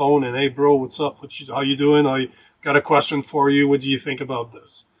up the phone and, hey, bro, what's up? How you doing? I got a question for you. What do you think about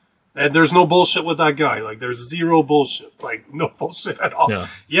this? And there's no bullshit with that guy. Like, there's zero bullshit. Like, no bullshit at all. Yeah.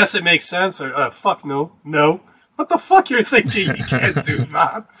 Yes, it makes sense. Or, fuck no. No. What the fuck you're thinking? You can't do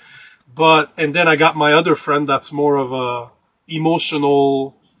that. And then I got my other friend that's more of a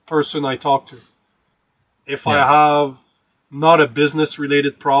emotional person I talk to. If I have not a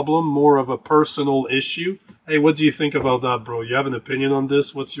business-related problem, more of a personal issue, hey, what do you think about that, bro? You have an opinion on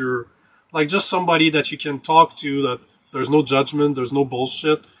this? What's your... Like, just somebody that you can talk to, that there's no judgment, there's no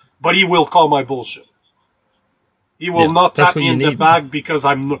bullshit. But he will call my bullshit. He will not tap me in the back because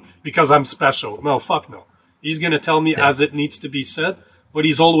I'm special. No, fuck no. He's gonna tell me as it needs to be said, but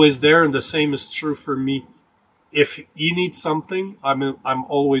he's always there, and the same is true for me. If he needs something, I'm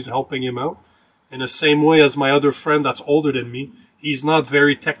always helping him out. In the same way as my other friend that's older than me, he's not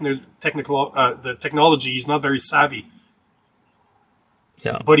very technical. The technology, he's not very savvy.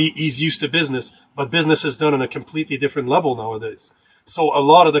 Yeah. But he's used to business. But business is done on a completely different level nowadays. So a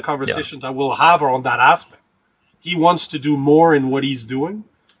lot of the conversations I will have are on that aspect. He wants to do more in what he's doing,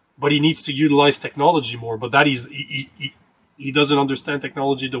 but he needs to utilize technology more. But that he doesn't understand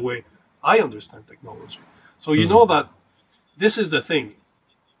technology the way I understand technology. So you know that this is the thing.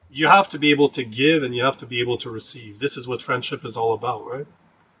 You have to be able to give and you have to be able to receive. This is what friendship is all about, right?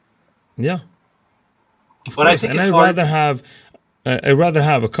 Yeah. But I think I'd rather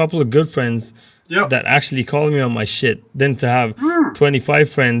have a couple of good friends that actually call me on my shit than to have 25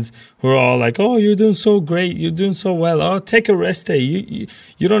 friends who are all like, oh, you're doing so great, you're doing so well, oh, take a rest day,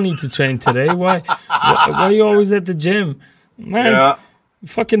 you don't need to train today, why are you always at the gym, man?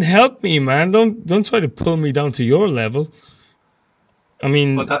 Fucking help me, man. Don't try to pull me down to your level. I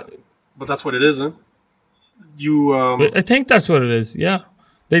mean, but that's what it is, huh? I think that's what it is. Yeah,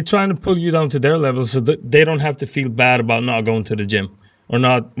 they're trying to pull you down to their level so that they don't have to feel bad about not going to the gym or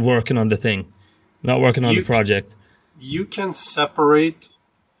not working on the thing. Not working on the project. You can separate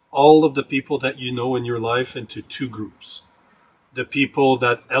all of the people that you know in your life into two groups. The people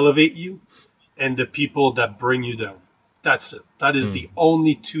that elevate you and the people that bring you down. That's it. That is the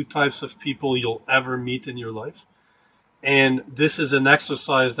only two types of people you'll ever meet in your life. And this is an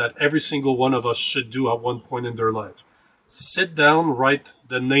exercise that every single one of us should do at one point in their life. Sit down, write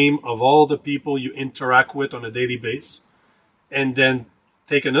the name of all the people you interact with on a daily basis, and then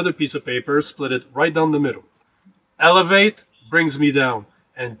take another piece of paper, split it right down the middle. Elevate brings me down.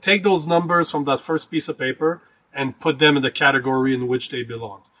 And take those numbers from that first piece of paper and put them in the category in which they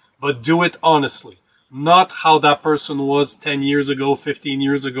belong. But do it honestly. Not how that person was 10 years ago, 15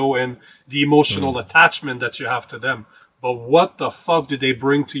 years ago, and the emotional attachment that you have to them. But what the fuck do they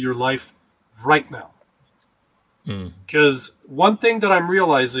bring to your life right now? Because one thing that I'm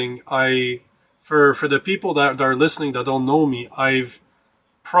realizing, for the people that are listening that don't know me,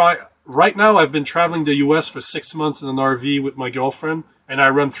 right now I've been traveling the U.S. for 6 months in an RV with my girlfriend, and I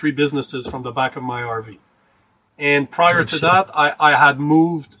run 3 businesses from the back of my RV. And prior to that, I had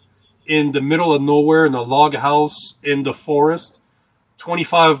moved in the middle of nowhere in a log house in the forest,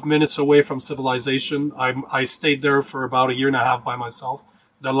 25 minutes away from civilization. I stayed there for about 1.5 years by myself.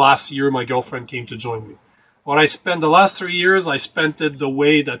 The last year, my girlfriend came to join me. What I spent the last 3 years, I spent it the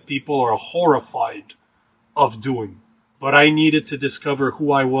way that people are horrified of doing. But I needed to discover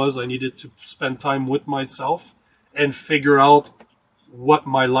who I was. I needed to spend time with myself and figure out what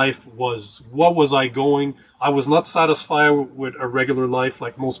my life was. What was I going? I was not satisfied with a regular life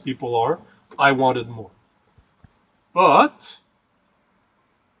like most people are. I wanted more. But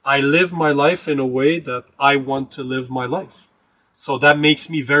I live my life in a way that I want to live my life. So that makes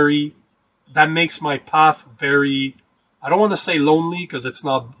my path very, I don't want to say lonely, because it's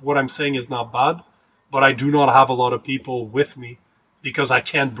not, what I'm saying is not bad, but I do not have a lot of people with me because I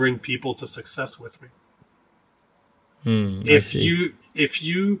can't bring people to success with me. If you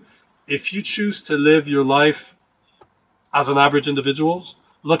choose to live your life as an average individual,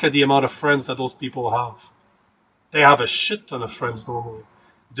 look at the amount of friends that those people have. They have a shit ton of friends normally.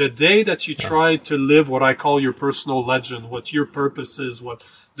 The day that you try to live what I call your personal legend, what your purpose is, what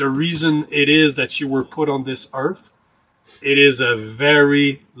the reason it is that you were put on this earth, it is a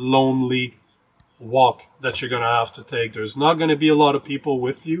very lonely walk that you're going to have to take. There's not going to be a lot of people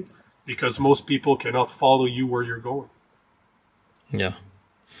with you because most people cannot follow you where you're going. Yeah.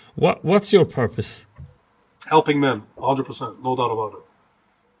 What's your purpose? Helping men, 100%, no doubt about it.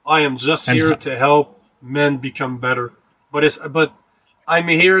 I am just here to help men become better. But I'm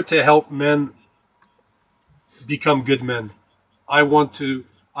here to help men become good men. I want to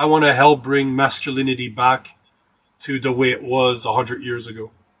help bring masculinity back to the way it was 100 years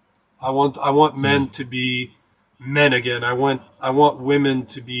ago. I want men to be men again. I want women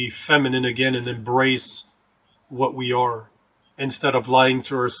to be feminine again and embrace what we are, instead of lying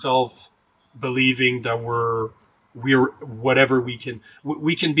to ourselves, believing that we're whatever we can.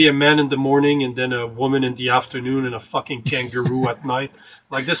 We can be a man in the morning and then a woman in the afternoon and a fucking kangaroo at night.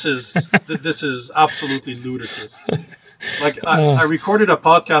 Like, this is absolutely ludicrous. Like, I recorded a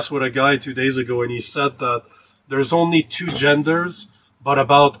podcast with a guy 2 days ago, and he said that there's only 2 genders, but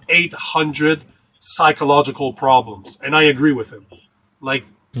about 800 psychological problems. And I agree with him. Like,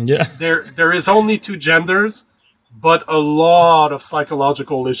 there is only 2 genders, but a lot of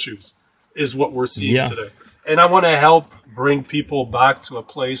psychological issues is what we're seeing today. And I want to help bring people back to a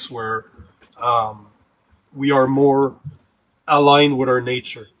place where we are more aligned with our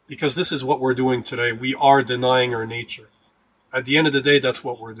nature. Because this is what we're doing today. We are denying our nature. At the end of the day, that's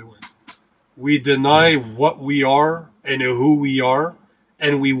what we're doing. We deny what we are and who we are,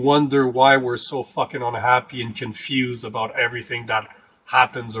 and we wonder why we're so fucking unhappy and confused about everything that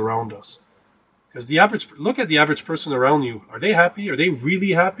happens around us. Because look at the average person around you. Are they happy? Are they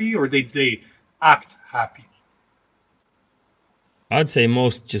really happy? Or they act happy? I'd say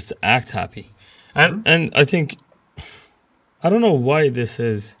most just act happy. And I think, I don't know why this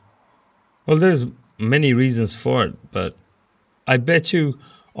is. Well, there's many reasons for it, but I bet you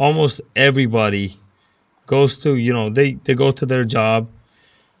almost everybody goes to, they go to their job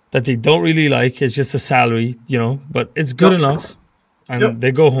that they don't really like. It's just a salary, but it's good enough. And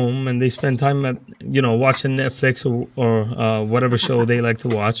they go home and they spend time at, watching Netflix or whatever show they like to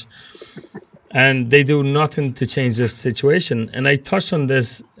watch. And they do nothing to change this situation. And I touched on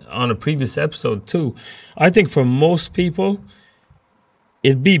this on a previous episode too. I think for most people,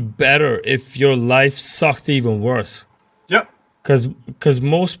 it'd be better if your life sucked even worse. Yeah. Because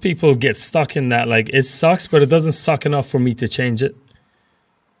most people get stuck in that, like, it sucks, but it doesn't suck enough for me to change it.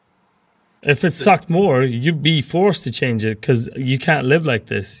 If it sucked more, you'd be forced to change it because you can't live like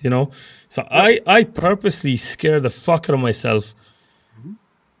this, So I purposely scare the fuck out of myself.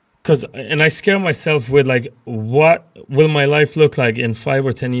 And I scare myself with, like, what will my life look like in 5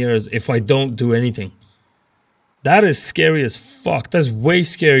 or 10 years if I don't do anything? That is scary as fuck. That's way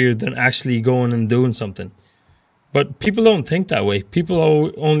scarier than actually going and doing something. But people don't think that way.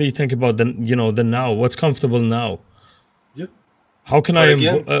 People only think about the now. What's comfortable now? Yeah. How can I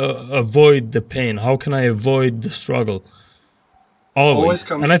avoid the pain? How can I avoid the struggle? Always.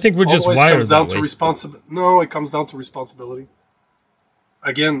 And I think we're just wired that way. No, it comes down to responsibility.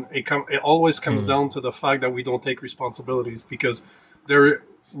 Again, it always comes down to the fact that we don't take responsibilities because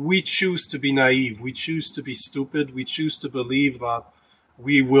we choose to be naive. We choose to be stupid. We choose to believe that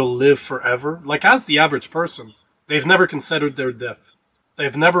we will live forever. Like, as the average person, they've never considered their death.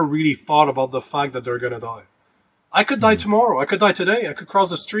 They've never really thought about the fact that they're going to die. I could die tomorrow. I could die today. I could cross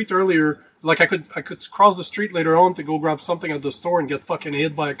the street earlier. Like, I could cross the street later on to go grab something at the store and get fucking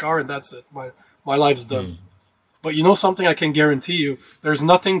hit by a car, and that's it. My life's done. But you know something I can guarantee you? There's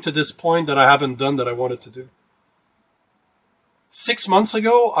nothing to this point that I haven't done that I wanted to do. 6 months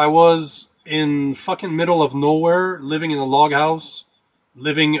ago, I was in fucking middle of nowhere, living in a log house,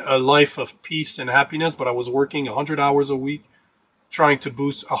 living a life of peace and happiness, but I was working 100 hours a week, trying to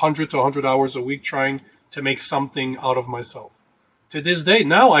boost 100 to 100 hours a week, trying to make something out of myself. To this day,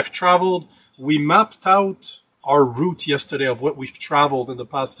 now I've traveled, we mapped out our route yesterday of what we've traveled in the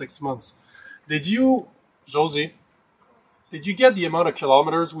past 6 months. Did you, Josie, Did you get the amount of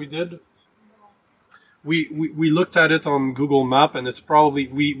kilometers we did? We looked at it on Google Map, and it's probably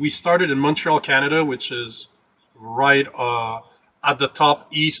we started in Montreal, Canada, which is right at the top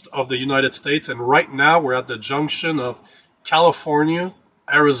east of the United States, and right now we're at the junction of California,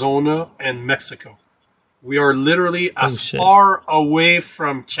 Arizona, and Mexico. We are literally as far away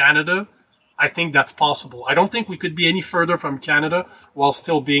from Canada. I think that's possible. I don't think we could be any further from Canada while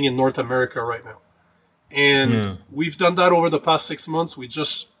still being in North America right now. And we've done that over the past 6 months. We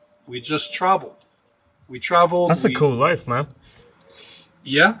just traveled. We traveled. That's a cool life, man.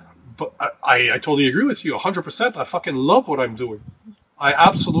 Yeah, but I totally agree with you 100%. I fucking love what I'm doing. I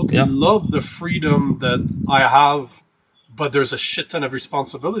absolutely love the freedom that I have, but there's a shit ton of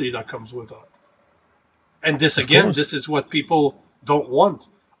responsibility that comes with that. And this is what people don't want.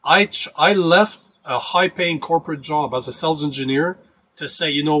 I left a high-paying corporate job as a sales engineer to say,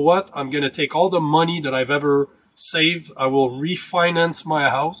 you know what? I'm going to take all the money that I've ever saved. I will refinance my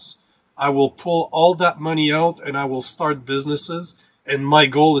house. I will pull all that money out and I will start businesses. And my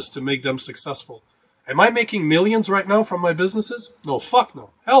goal is to make them successful. Am I making millions right now from my businesses? No, fuck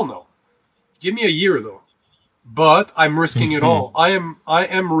no. Hell no. Give me a year though. But I'm risking it all. I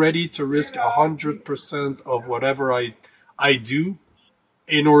am ready to risk 100% of whatever I do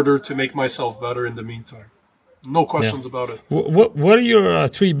in order to make myself better in the meantime. No questions about it. What are your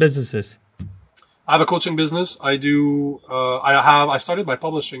 3 businesses? I have a coaching business. I started my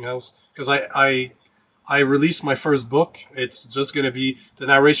publishing house because I released my first book. It's just going to be, the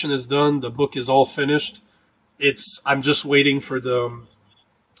narration is done. The book is all finished. I'm just waiting for the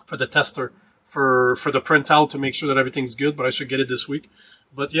tester for the printout to make sure that everything's good, but I should get it this week.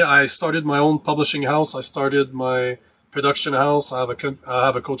 But yeah, I started my own publishing house. I started my production house. I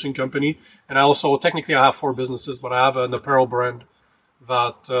have a coaching company, and I also, technically I have 4 businesses, but I have an apparel brand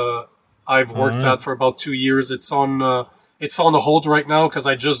that I've worked at for about 2 years. It's on the hold right now because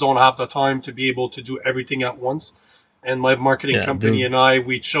I just don't have the time to be able to do everything at once. And my marketing company and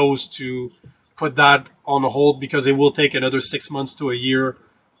we chose to put that on hold because it will take another 6 months to a year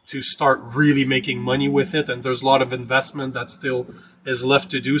to start really making money with it. And there's a lot of investment that still is left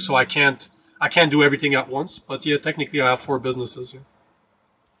to do. So I can't do everything at once. But yeah, technically I have 4 businesses.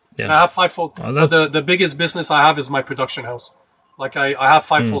 Yeah. And I have 5 full. The biggest business I have is my production house. Like I have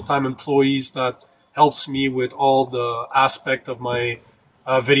 5 full-time employees that helps me with all the aspect of my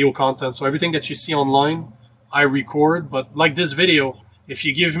video content. So everything that you see online, I record. But like this video, if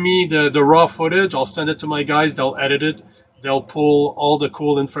you give me the raw footage, I'll send it to my guys. They'll edit it. They'll pull all the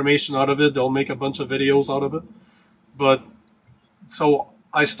cool information out of it. They'll make a bunch of videos out of it. But so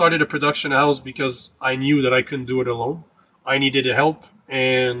I started a production house because I knew that I couldn't do it alone. I needed help.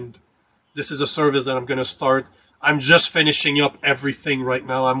 And this is a service that I'm going to start. I'm just finishing up everything right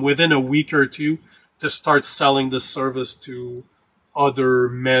now. I'm within a week or 2 to start selling this service to other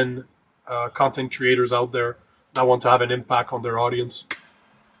men, content creators out there that want to have an impact on their audience.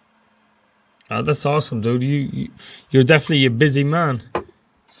 That's awesome, dude. You're definitely a busy man.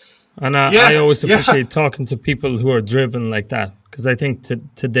 And I always appreciate talking to people who are driven like that. Because I think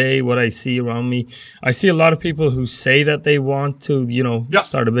today what I see around me, I see a lot of people who say that they want to,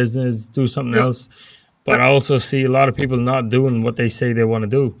 start a business, do something else. But I also see a lot of people not doing what they say they want to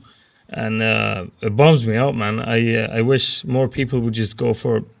do. And it bums me out, man. I wish more people would just go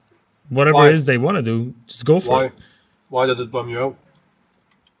for whatever it is they want to do. Just go for it. Why does it bum you out?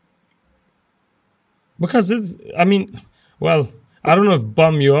 Because I don't know if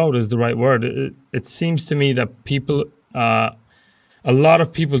bum you out is the right word. It seems to me that people, a lot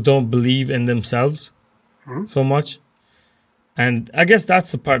of people don't believe in themselves so much. And I guess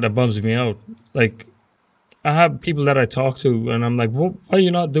that's the part that bums me out. Like, I have people that I talk to and I'm like, why are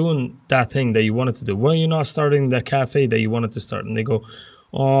you not doing that thing that you wanted to do? Why are you not starting that cafe that you wanted to start? And they go,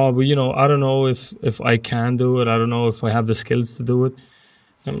 oh, well, I don't know if I can do it. I don't know if I have the skills to do it.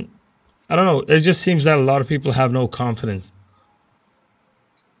 I don't know. It just seems that a lot of people have no confidence.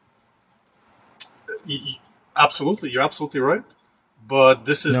 Absolutely. You're absolutely right. But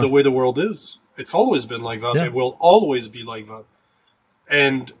this is the way the world is. It's always been like that. Yeah. It will always be like that.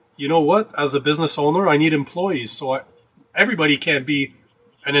 And you know what? As a business owner, I need employees. So everybody can't be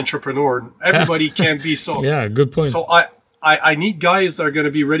an entrepreneur. Everybody can't be so. Yeah, good point. So I need guys that are going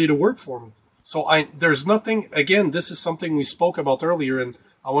to be ready to work for me. So there's nothing, again, this is something we spoke about earlier, and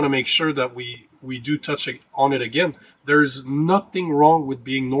I want to make sure that we do touch on it again. There's nothing wrong with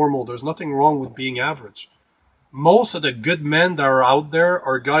being normal. There's nothing wrong with being average. Most of the good men that are out there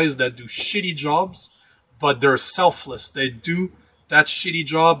are guys that do shitty jobs, but they're selfless. They do that shitty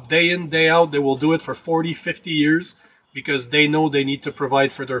job day in, day out. They will do it for 40, 50 years because they know they need to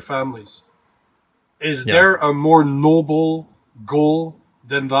provide for their families. Is there a more noble goal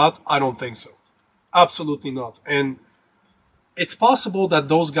than that? I don't think so. Absolutely not. And it's possible that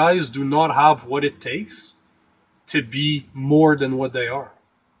those guys do not have what it takes to be more than what they are.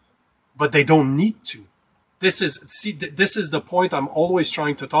 But they don't need to. This is the point I'm always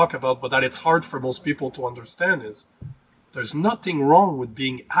trying to talk about, but that it's hard for most people to understand is there's nothing wrong with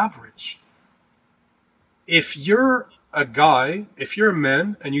being average. If you're a guy, if you're a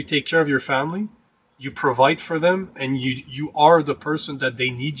man and you take care of your family, you provide for them, and you are the person that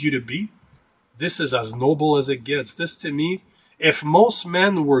they need you to be, this is as noble as it gets. This, to me, if most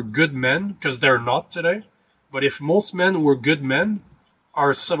men were good men, because they're not today, but if most men were good men,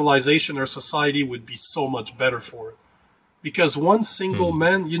 our civilization, our society would be so much better for it. Because one single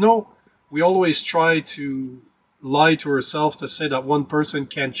man, we always try to lie to ourselves to say that one person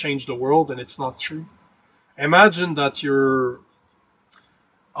can change the world, and it's not true. Imagine that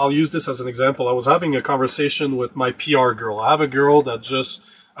I'll use this as an example. I was having a conversation with my PR girl. I have a girl that just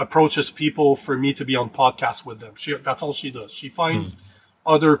approaches people for me to be on podcasts with them. That's all she does. She finds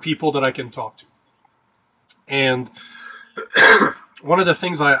other people that I can talk to. And one of the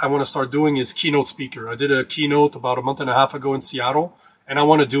things I want to start doing is keynote speaker. I did a keynote about a month and a half ago in Seattle, and I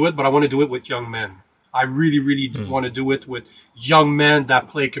want to do it, but I want to do it with young men. I really, really want to do it with young men that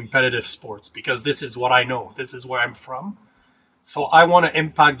play competitive sports, because this is what I know. This is where I'm from. So I want to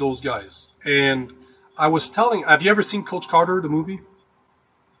impact those guys. And I was have you ever seen Coach Carter, the movie?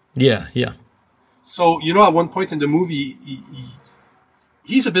 Yeah. So, at one point in the movie,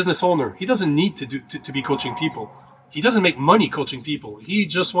 he's a business owner. He doesn't need to be coaching people. He doesn't make money coaching people. He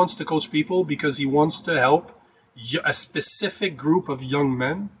just wants to coach people because he wants to help a specific group of young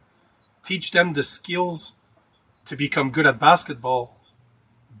men, teach them the skills to become good at basketball.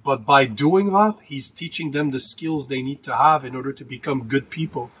 But by doing that, he's teaching them the skills they need to have in order to become good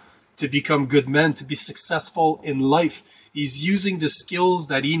people, to become good men, to be successful in life. He's using the skills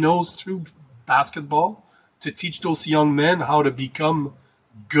that he knows through basketball to teach those young men how to become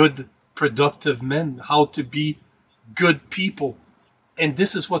good, productive men, how to be good people. And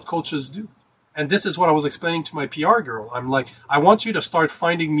this is what coaches do. And this is what I was explaining to my PR girl. I'm like, I want you to start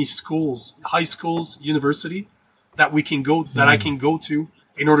finding me schools, high schools, university, that we can go, that I can go to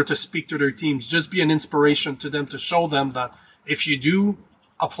in order to speak to their teams. Just be an inspiration to them, to show them that if you do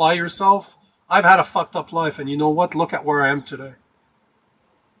apply yourself, I've had a fucked up life, and you know what? Look at where I am today.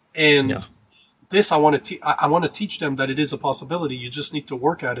 And this, I want to teach them that it is a possibility. You just need to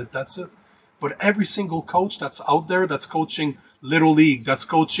work at it. That's it. But every single coach that's out there, that's coaching Little League, that's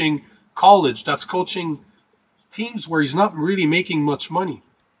coaching college, that's coaching teams where he's not really making much money,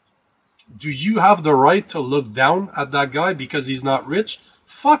 do you have the right to look down at that guy because he's not rich?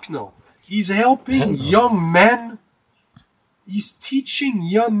 Fuck no. He's helping young men. He's teaching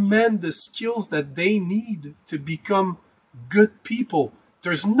young men the skills that they need to become good people.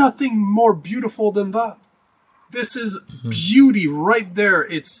 There's nothing more beautiful than that. This is beauty right there.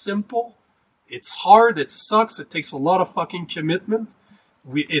 It's simple. It's hard. It sucks. It takes a lot of fucking commitment.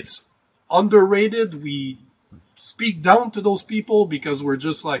 It's underrated. We speak down to those people because we're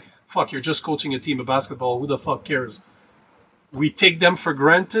just like, fuck, you're just coaching a team of basketball. Who the fuck cares? We take them for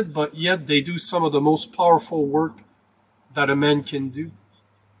granted, but yet they do some of the most powerful work that a man can do.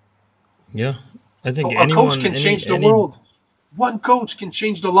 Yeah. I think a coach can change the world. One coach can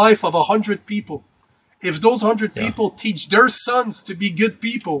change the life of 100 people. If those 100 people teach their sons to be good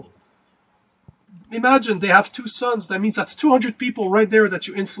people, imagine they have 2 sons. That means that's 200 people right there that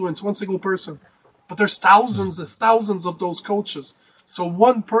you influence, one single person. But there's thousands of those coaches. So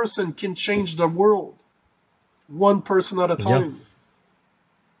one person can change the world. One person at a time.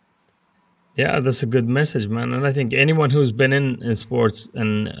 Yeah, that's a good message, man. And I think anyone who's been in sports,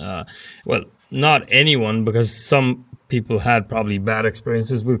 and well, not anyone, because some people had probably bad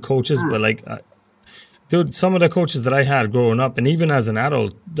experiences with coaches, but like, dude, some of the coaches that I had growing up, and even as an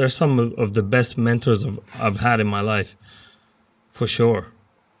adult, they're some of the best mentors I've had in my life, for sure.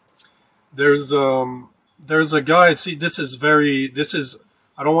 There's a guy. See, this is.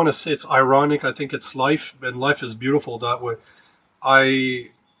 I don't want to say it's ironic. I think it's life, and life is beautiful that way.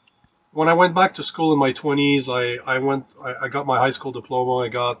 When I went back to school in my 20s, I got my high school diploma. I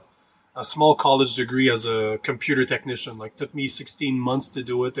got a small college degree as a computer technician. Like, took me 16 months to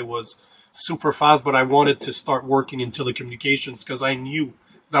do it. It was super fast, but I wanted to start working in telecommunications because I knew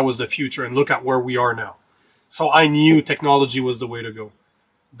that was the future. And look at where we are now. So I knew technology was the way to go.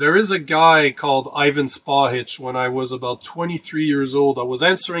 There is a guy called Ivan Spahich. When I was about 23 years old, I was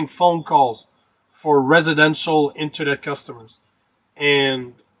answering phone calls for residential internet customers.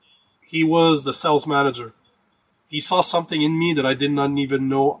 And he was the sales manager. He saw something in me that I did not even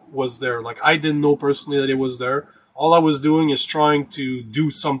know was there. Like, I didn't know personally that it was there. All I was doing is trying to do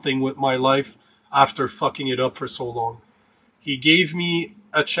something with my life after fucking it up for so long. He gave me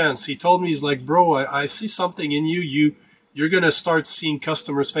a chance. He told me, he's like, bro, I see something in you. You're going to start seeing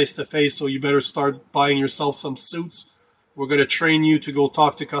customers face to face, so you better start buying yourself some suits. We're going to train you to go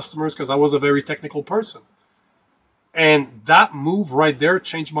talk to customers, because I was a very technical person. And that move right there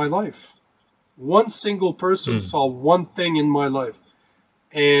changed my life. One single person saw one thing in my life.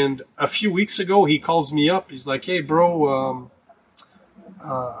 And a few weeks ago, he calls me up. He's like, hey, bro,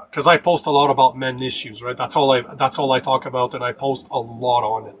 because I post a lot about men issues, right? That's all I talk about, and I post a lot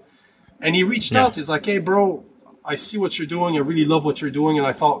on it. And he reached out. He's like, hey, bro, I see what you're doing. I really love what you're doing. And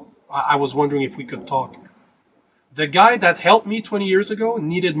I was wondering if we could talk. The guy that helped me 20 years ago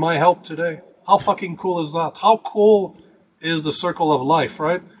needed my help today. How fucking cool is that? How cool is the circle of life,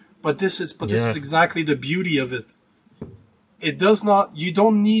 right? But this is exactly the beauty of it. You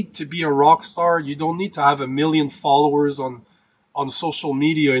don't need to be a rock star. You don't need to have 1 million followers on social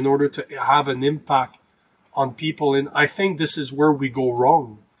media in order to have an impact on people. And I think this is where we go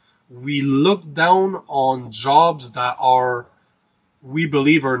wrong. We look down on jobs that we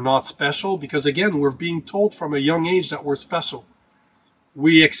believe are not special, because again, we're being told from a young age that we're special.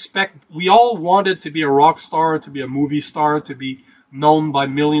 We all wanted to be a rock star, to be a movie star, to be known by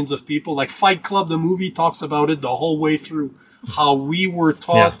millions of people. Like Fight Club, the movie, talks about it the whole way through, how we were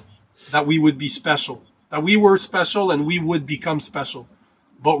taught that we would be special, that we were special and we would become special.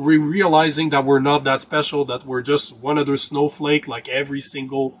 But we're realizing that we're not that special, that we're just one other snowflake like every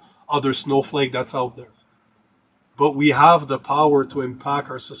single other snowflake that's out there. But we have the power to impact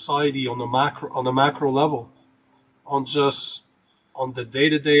our society on the macro level, on the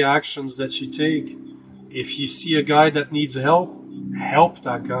day-to-day actions that you take. If you see a guy that needs help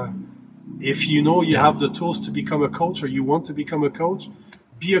that guy. If you know you have the tools to become a coach, or you want to become a coach,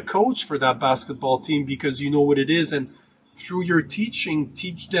 be a coach for that basketball team, because you know what it is. And through your teaching,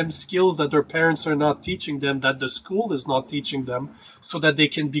 teach them skills that their parents are not teaching them, that the school is not teaching them, so that they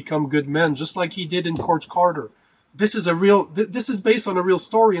can become good men, just like he did in Coach Carter. This is based on a real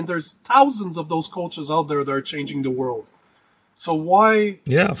story, and there's thousands of those coaches out there that are changing the world. So why?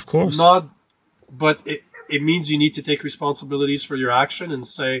 Yeah, of course. Not, but it means you need to take responsibilities for your action and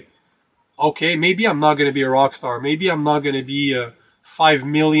say, okay, maybe I'm not going to be a rock star. Maybe I'm not going to be a 5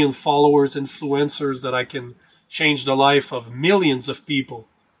 million followers influencers that I can change the life of millions of people.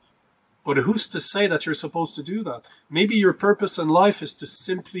 But who's to say that you're supposed to do that? Maybe your purpose in life is to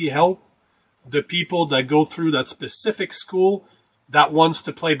simply help the people that go through that specific school that wants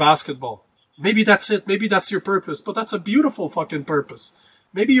to play basketball. Maybe that's it. Maybe that's your purpose. But that's a beautiful fucking purpose.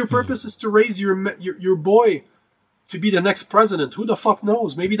 Maybe your purpose is to raise your boy to be the next president. Who the fuck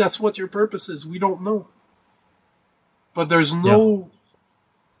knows? Maybe that's what your purpose is. We don't know. But there's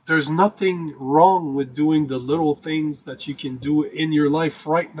nothing wrong with doing the little things that you can do in your life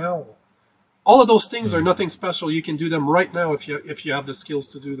right now. All of those things are nothing special. You can do them right now if you have the skills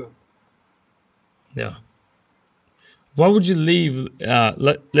to do them. Yeah. What would you leave?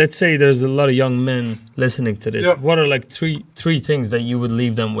 Let's say there's a lot of young men listening to this. Yeah. What are like three things that you would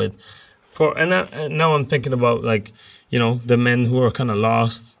leave them with? And now I'm thinking about, like, you know, the men who are kind of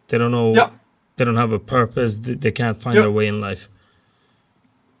lost. They don't know. Yeah. They don't have a purpose. They can't find their way in life.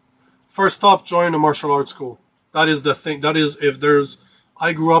 First off, join a martial arts school. That is the thing. That is,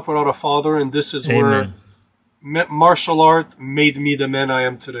 I grew up without a father, and this is where martial art made me the man I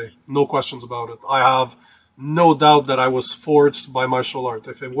am today. No questions about it. I have no doubt that I was forged by martial art.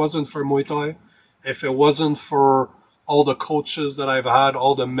 If it wasn't for Muay Thai, if it wasn't for all the coaches that I've had,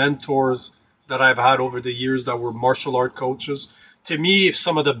 all the mentors that I've had over the years that were martial art coaches, to me,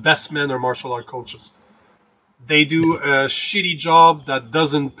 some of the best men are martial art coaches. They do a shitty job that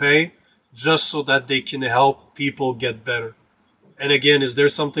doesn't pay just so that they can help people get better. And again, is there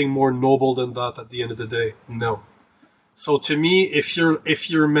something more noble than that at the end of the day? No. So to me, if you're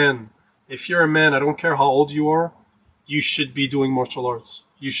a man, I don't care how old you are, you should be doing martial arts.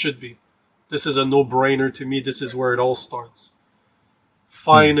 You should be. This is a no-brainer to me. This is where it all starts.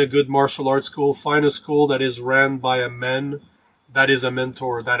 Find a good martial arts school. Find a school that is ran by a man that is a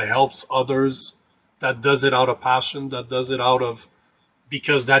mentor, that helps others, that does it out of passion, that does it out of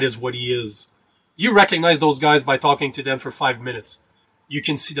because that is what he is. You recognize those guys by talking to them for 5 minutes. You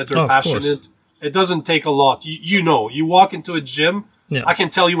can see that they're passionate. It doesn't take a lot. You know, you walk into a gym, I can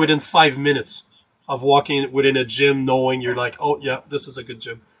tell you within 5 minutes of walking within a gym, knowing you're like, oh yeah, this is a good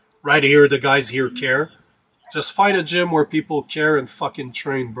gym. Right here, the guys here care. Just find a gym where people care and fucking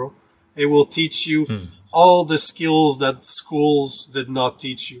train, bro. It will teach you all the skills that schools did not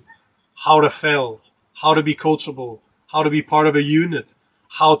teach you. How to fail, how to be coachable, how to be part of a unit,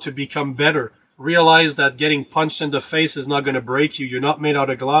 how to become better. Realize that getting punched in the face is not going to break you. You're not made out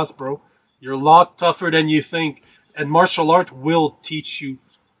of glass, bro. You're a lot tougher than you think. And martial art will teach you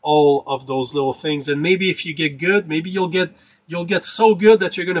all of those little things. And maybe if you get good, maybe you'll get so good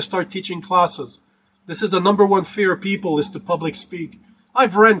that you're going to start teaching classes. This is the number one fear of people, is to public speak.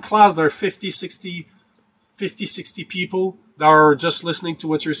 I've ran class that are 50, 60 people that are just listening to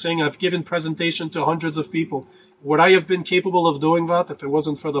what you're saying. I've given presentation to hundreds of people. Would I have been capable of doing that if it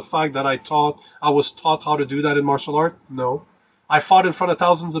wasn't for the fact that I was taught how to do that in martial art? No. I fought in front of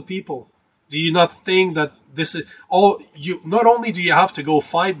thousands of people. Do you not think that this is all you, not only do you have to go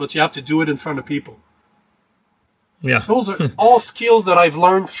fight, but you have to do it in front of people? Yeah. Those are all skills that I've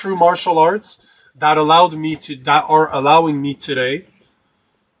learned through martial arts that are allowing me today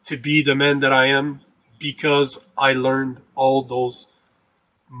to be the man that I am, because I learned all those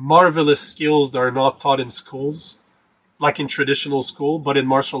marvelous skills that are not taught in schools, like in traditional school, but in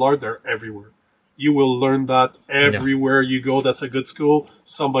martial art, they're everywhere. You will learn that everywhere you go. That's a good school.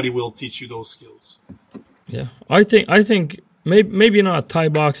 Somebody will teach you those skills. Yeah, I think maybe not Thai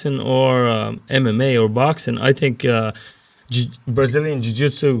boxing or MMA or boxing. I think Brazilian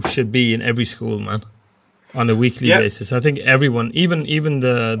Jiu-Jitsu should be in every school, man, on a weekly basis. I think everyone, even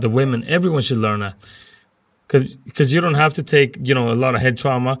the women, everyone should learn that. Because you don't have to take, a lot of head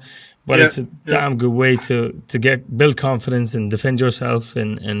trauma, but it's a damn good way to build confidence and defend yourself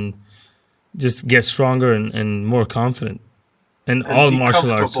and just get stronger and more confident. And all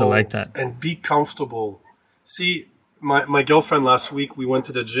martial arts are like that. And be comfortable. See, my girlfriend last week, we went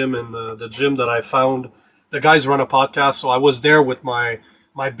to the gym, and the gym that I found, the guys run a podcast, so I was there with my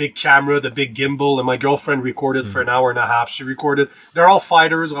big camera, the big gimbal, and my girlfriend recorded for an hour and a half. She recorded. They're all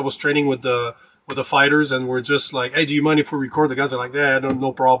fighters. I was training with the fighters, and we're just like, hey, do you mind if we record? The guys are like, yeah,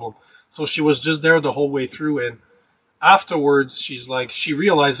 no problem. So she was just there the whole way through, and afterwards, she's like, she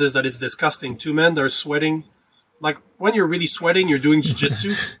realizes that it's disgusting. Two men, they're sweating. Like, when you're really sweating, you're doing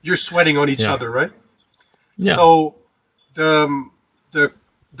jiu-jitsu, you're sweating on each other, right? Yeah. So the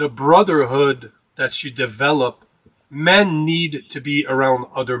brotherhood that you develop, men need to be around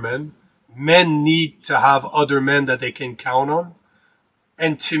other men. Men need to have other men that they can count on.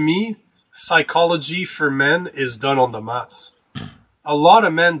 And to me, psychology for men is done on the mats. A lot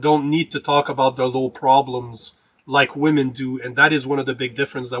of men don't need to talk about their little problems like women do, and that is one of the big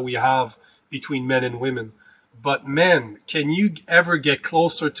differences that we have between men and women. But men, can you ever get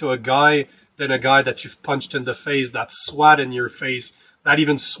closer to a guy than a guy that you've punched in the face, that swat in your face, that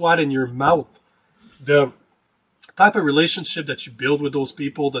even swat in your mouth? The type of relationship that you build with those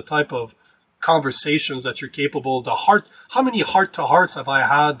people, the type of conversations that you're capable, how many heart-to-hearts have I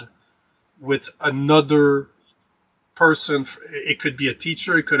had with another person? It could be a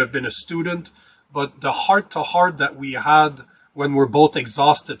teacher, it could have been a student, but the heart-to-heart that we had when we're both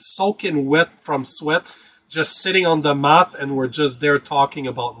exhausted, soaking wet from sweat, just sitting on the mat, and we're just there talking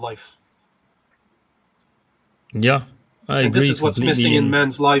about life. Yeah, I agree. And this is what's missing in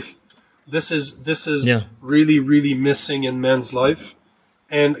men's life. This is really, really missing in men's life.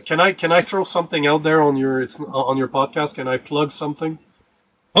 And can I throw something out there on your podcast? Can I plug something?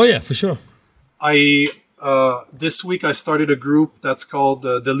 Oh yeah, for sure. This week I started a group that's called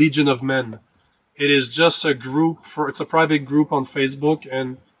the Legion of Men. It is just a group it's a private group on Facebook,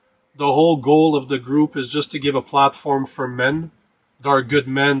 and the whole goal of the group is just to give a platform for men that are good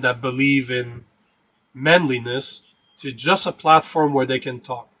men that believe in manliness, to just a platform where they can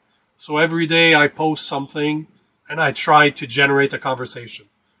talk. So every day I post something and I try to generate a conversation,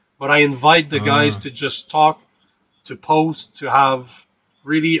 but I invite the guys to just talk, to post, to have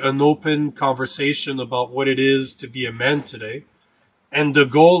really an open conversation about what it is to be a man today. And the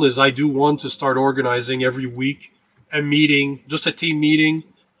goal is I do want to start organizing every week a meeting, just a team meeting.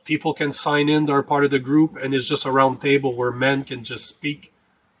 People can sign in, they're part of the group, and it's just a round table where men can just speak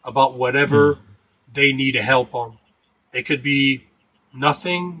about whatever they need help on. It could be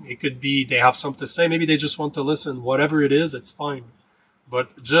nothing. It could be they have something to say. Maybe they just want to listen. Whatever it is, it's fine.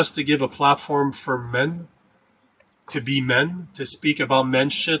 But just to give a platform for men to be men, to speak about men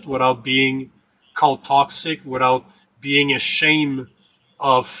shit without being called toxic, without being ashamed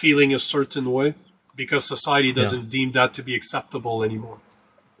of feeling a certain way, because society doesn't deem that to be acceptable anymore.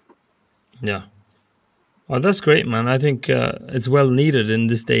 Yeah. Well, that's great, man. I think it's well needed in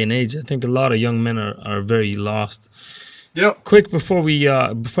this day and age. I think a lot of young men are very lost. Yeah. Quick, before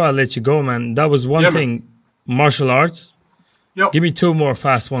I let you go, man, that was one thing. Man. Martial arts. Yep. Give me two more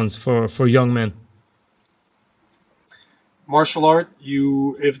fast ones for young men. Martial art,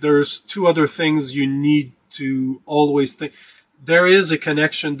 if there's two other things you need to always think. there is a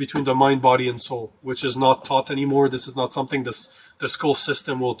connection between the mind, body, and soul, which is not taught anymore. This is not something the school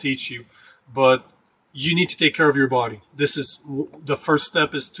system will teach you, but you need to take care of your body. This is the first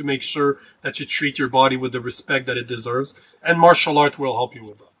step, is to make sure that you treat your body with the respect that it deserves, and martial art will help you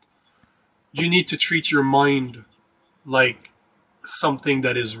with that. You need to treat your mind like something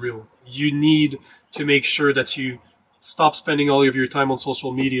that is real. You need to make sure that you stop spending all of your time on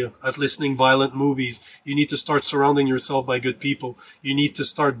social media, at listening violent movies. You need to start surrounding yourself by good people. You need to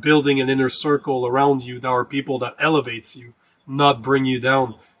start building an inner circle around you that are people that elevates you, not bring you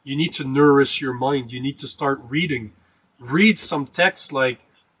down. You need to nourish your mind. You need to start reading. Read some texts like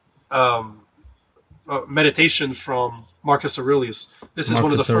meditation from Marcus Aurelius. This is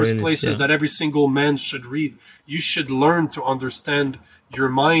one of the first places that every single man should read. You should learn to understand your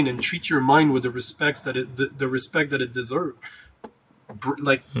mind and treat your mind with the respect that it deserves.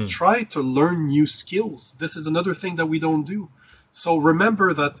 Try to learn new skills. This is another thing that we don't do. So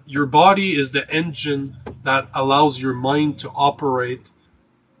remember that your body is the engine that allows your mind to operate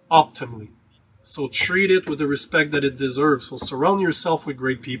optimally. So treat it with the respect that it deserves. So surround yourself with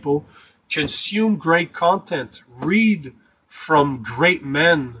great people. Consume great content. Read from great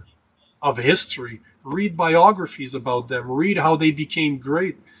men of history. Read biographies about them. Read how they became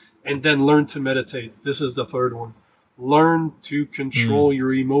great. And then learn to meditate. This is the third one. Learn to control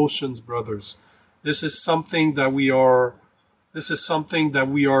your emotions, brothers. This is something that we are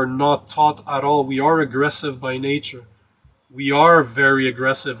not taught at all. We are aggressive by nature. We are very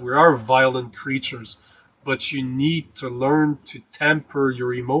aggressive. We are violent creatures. But you need to learn to temper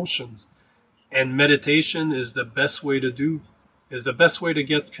your emotions. And meditation is the best way to do. Is the best way to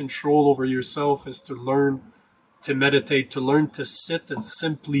get control over yourself, is to learn to meditate, to learn to sit and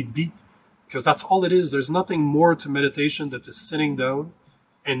simply be. Because that's all it is. There's nothing more to meditation than just sitting down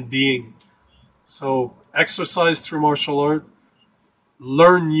and being. So exercise through martial art.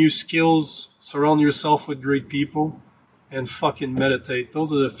 Learn new skills. Surround yourself with great people. And fucking meditate.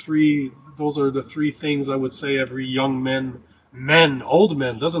 Those are the three things I would say every young men, old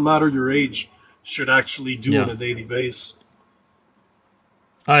men, doesn't matter your age, should actually do on a daily basis.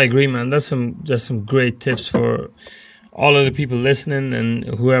 I agree, man. That's some great tips for all of the people listening, and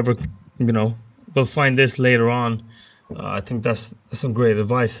whoever will find this later on. I think that's some great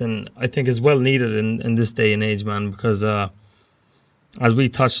advice, and I think it's well needed in this day and age, man. Because as we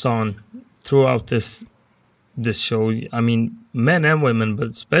touched on throughout this show, I mean, men and women, but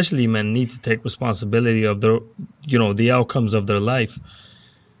especially men, need to take responsibility of their, the outcomes of their life.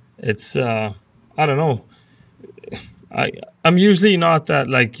 It's I don't know. I'm usually not that,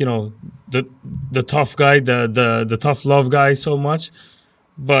 the tough guy, the tough love guy so much,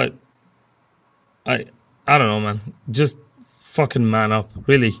 but I don't know, man. Just fucking man up,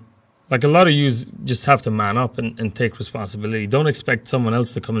 really. Like, a lot of you just have to man up and take responsibility. Don't expect someone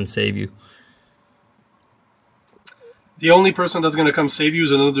else to come and save you. The only person that's going to come save you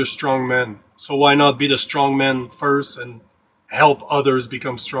is another strong man. So why not be the strong man first and help others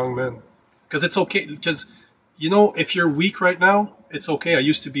become strong men? Because it's okay. Because, if you're weak right now, it's okay. I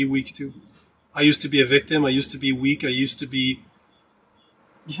used to be weak too. I used to be a victim. I used to be weak. I used to be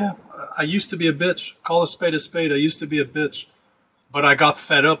a bitch. Call a spade a spade. I used to be a bitch. But I got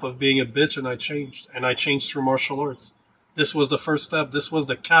fed up of being a bitch, and I changed. And I changed through martial arts. This was the first step. This was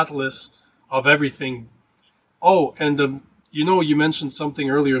the catalyst of everything. Oh, and you mentioned something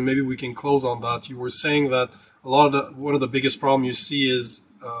earlier, and maybe we can close on that. You were saying that one of the biggest problems you see is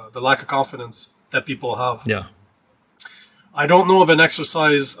the lack of confidence that people have. Yeah. I don't know of an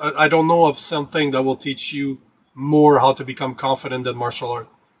exercise. I don't know of something that will teach you more how to become confident than martial art.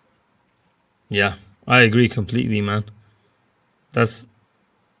 Yeah, I agree completely, man. That's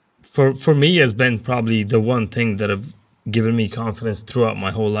for me has been probably the one thing that have given me confidence throughout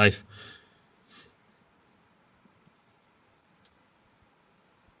my whole life.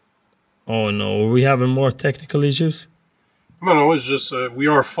 Oh no, are we having more technical issues? No, it's just we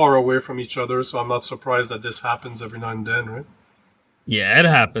are far away from each other, so I'm not surprised that this happens every now and then, right? Yeah, it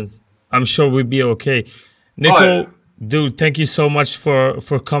happens. I'm sure we'll be okay. Nico, dude, thank you so much for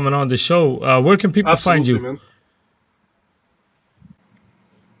coming on the show. Where can people find you? Man.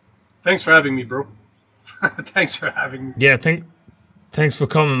 Thanks for having me, bro. Thanks for having me. Yeah, thanks for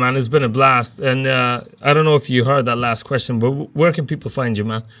coming, man. It's been a blast. And I don't know if you heard that last question, but where can people find you,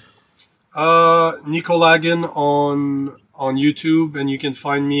 man? Nico Lagan on YouTube, and you can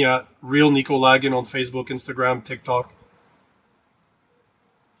find me at Real Nico Lagan on Facebook, Instagram, TikTok.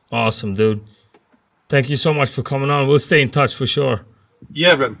 Awesome, dude. Thank you so much for coming on. We'll stay in touch for sure.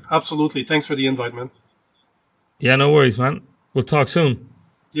 Yeah, man. Absolutely. Thanks for the invite, man. Yeah, no worries, man. We'll talk soon.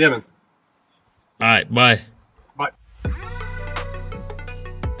 Yeah, man. All right, bye. Bye.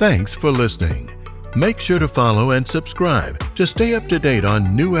 Thanks for listening. Make sure to follow and subscribe to stay up to date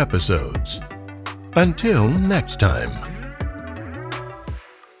on new episodes. Until next time.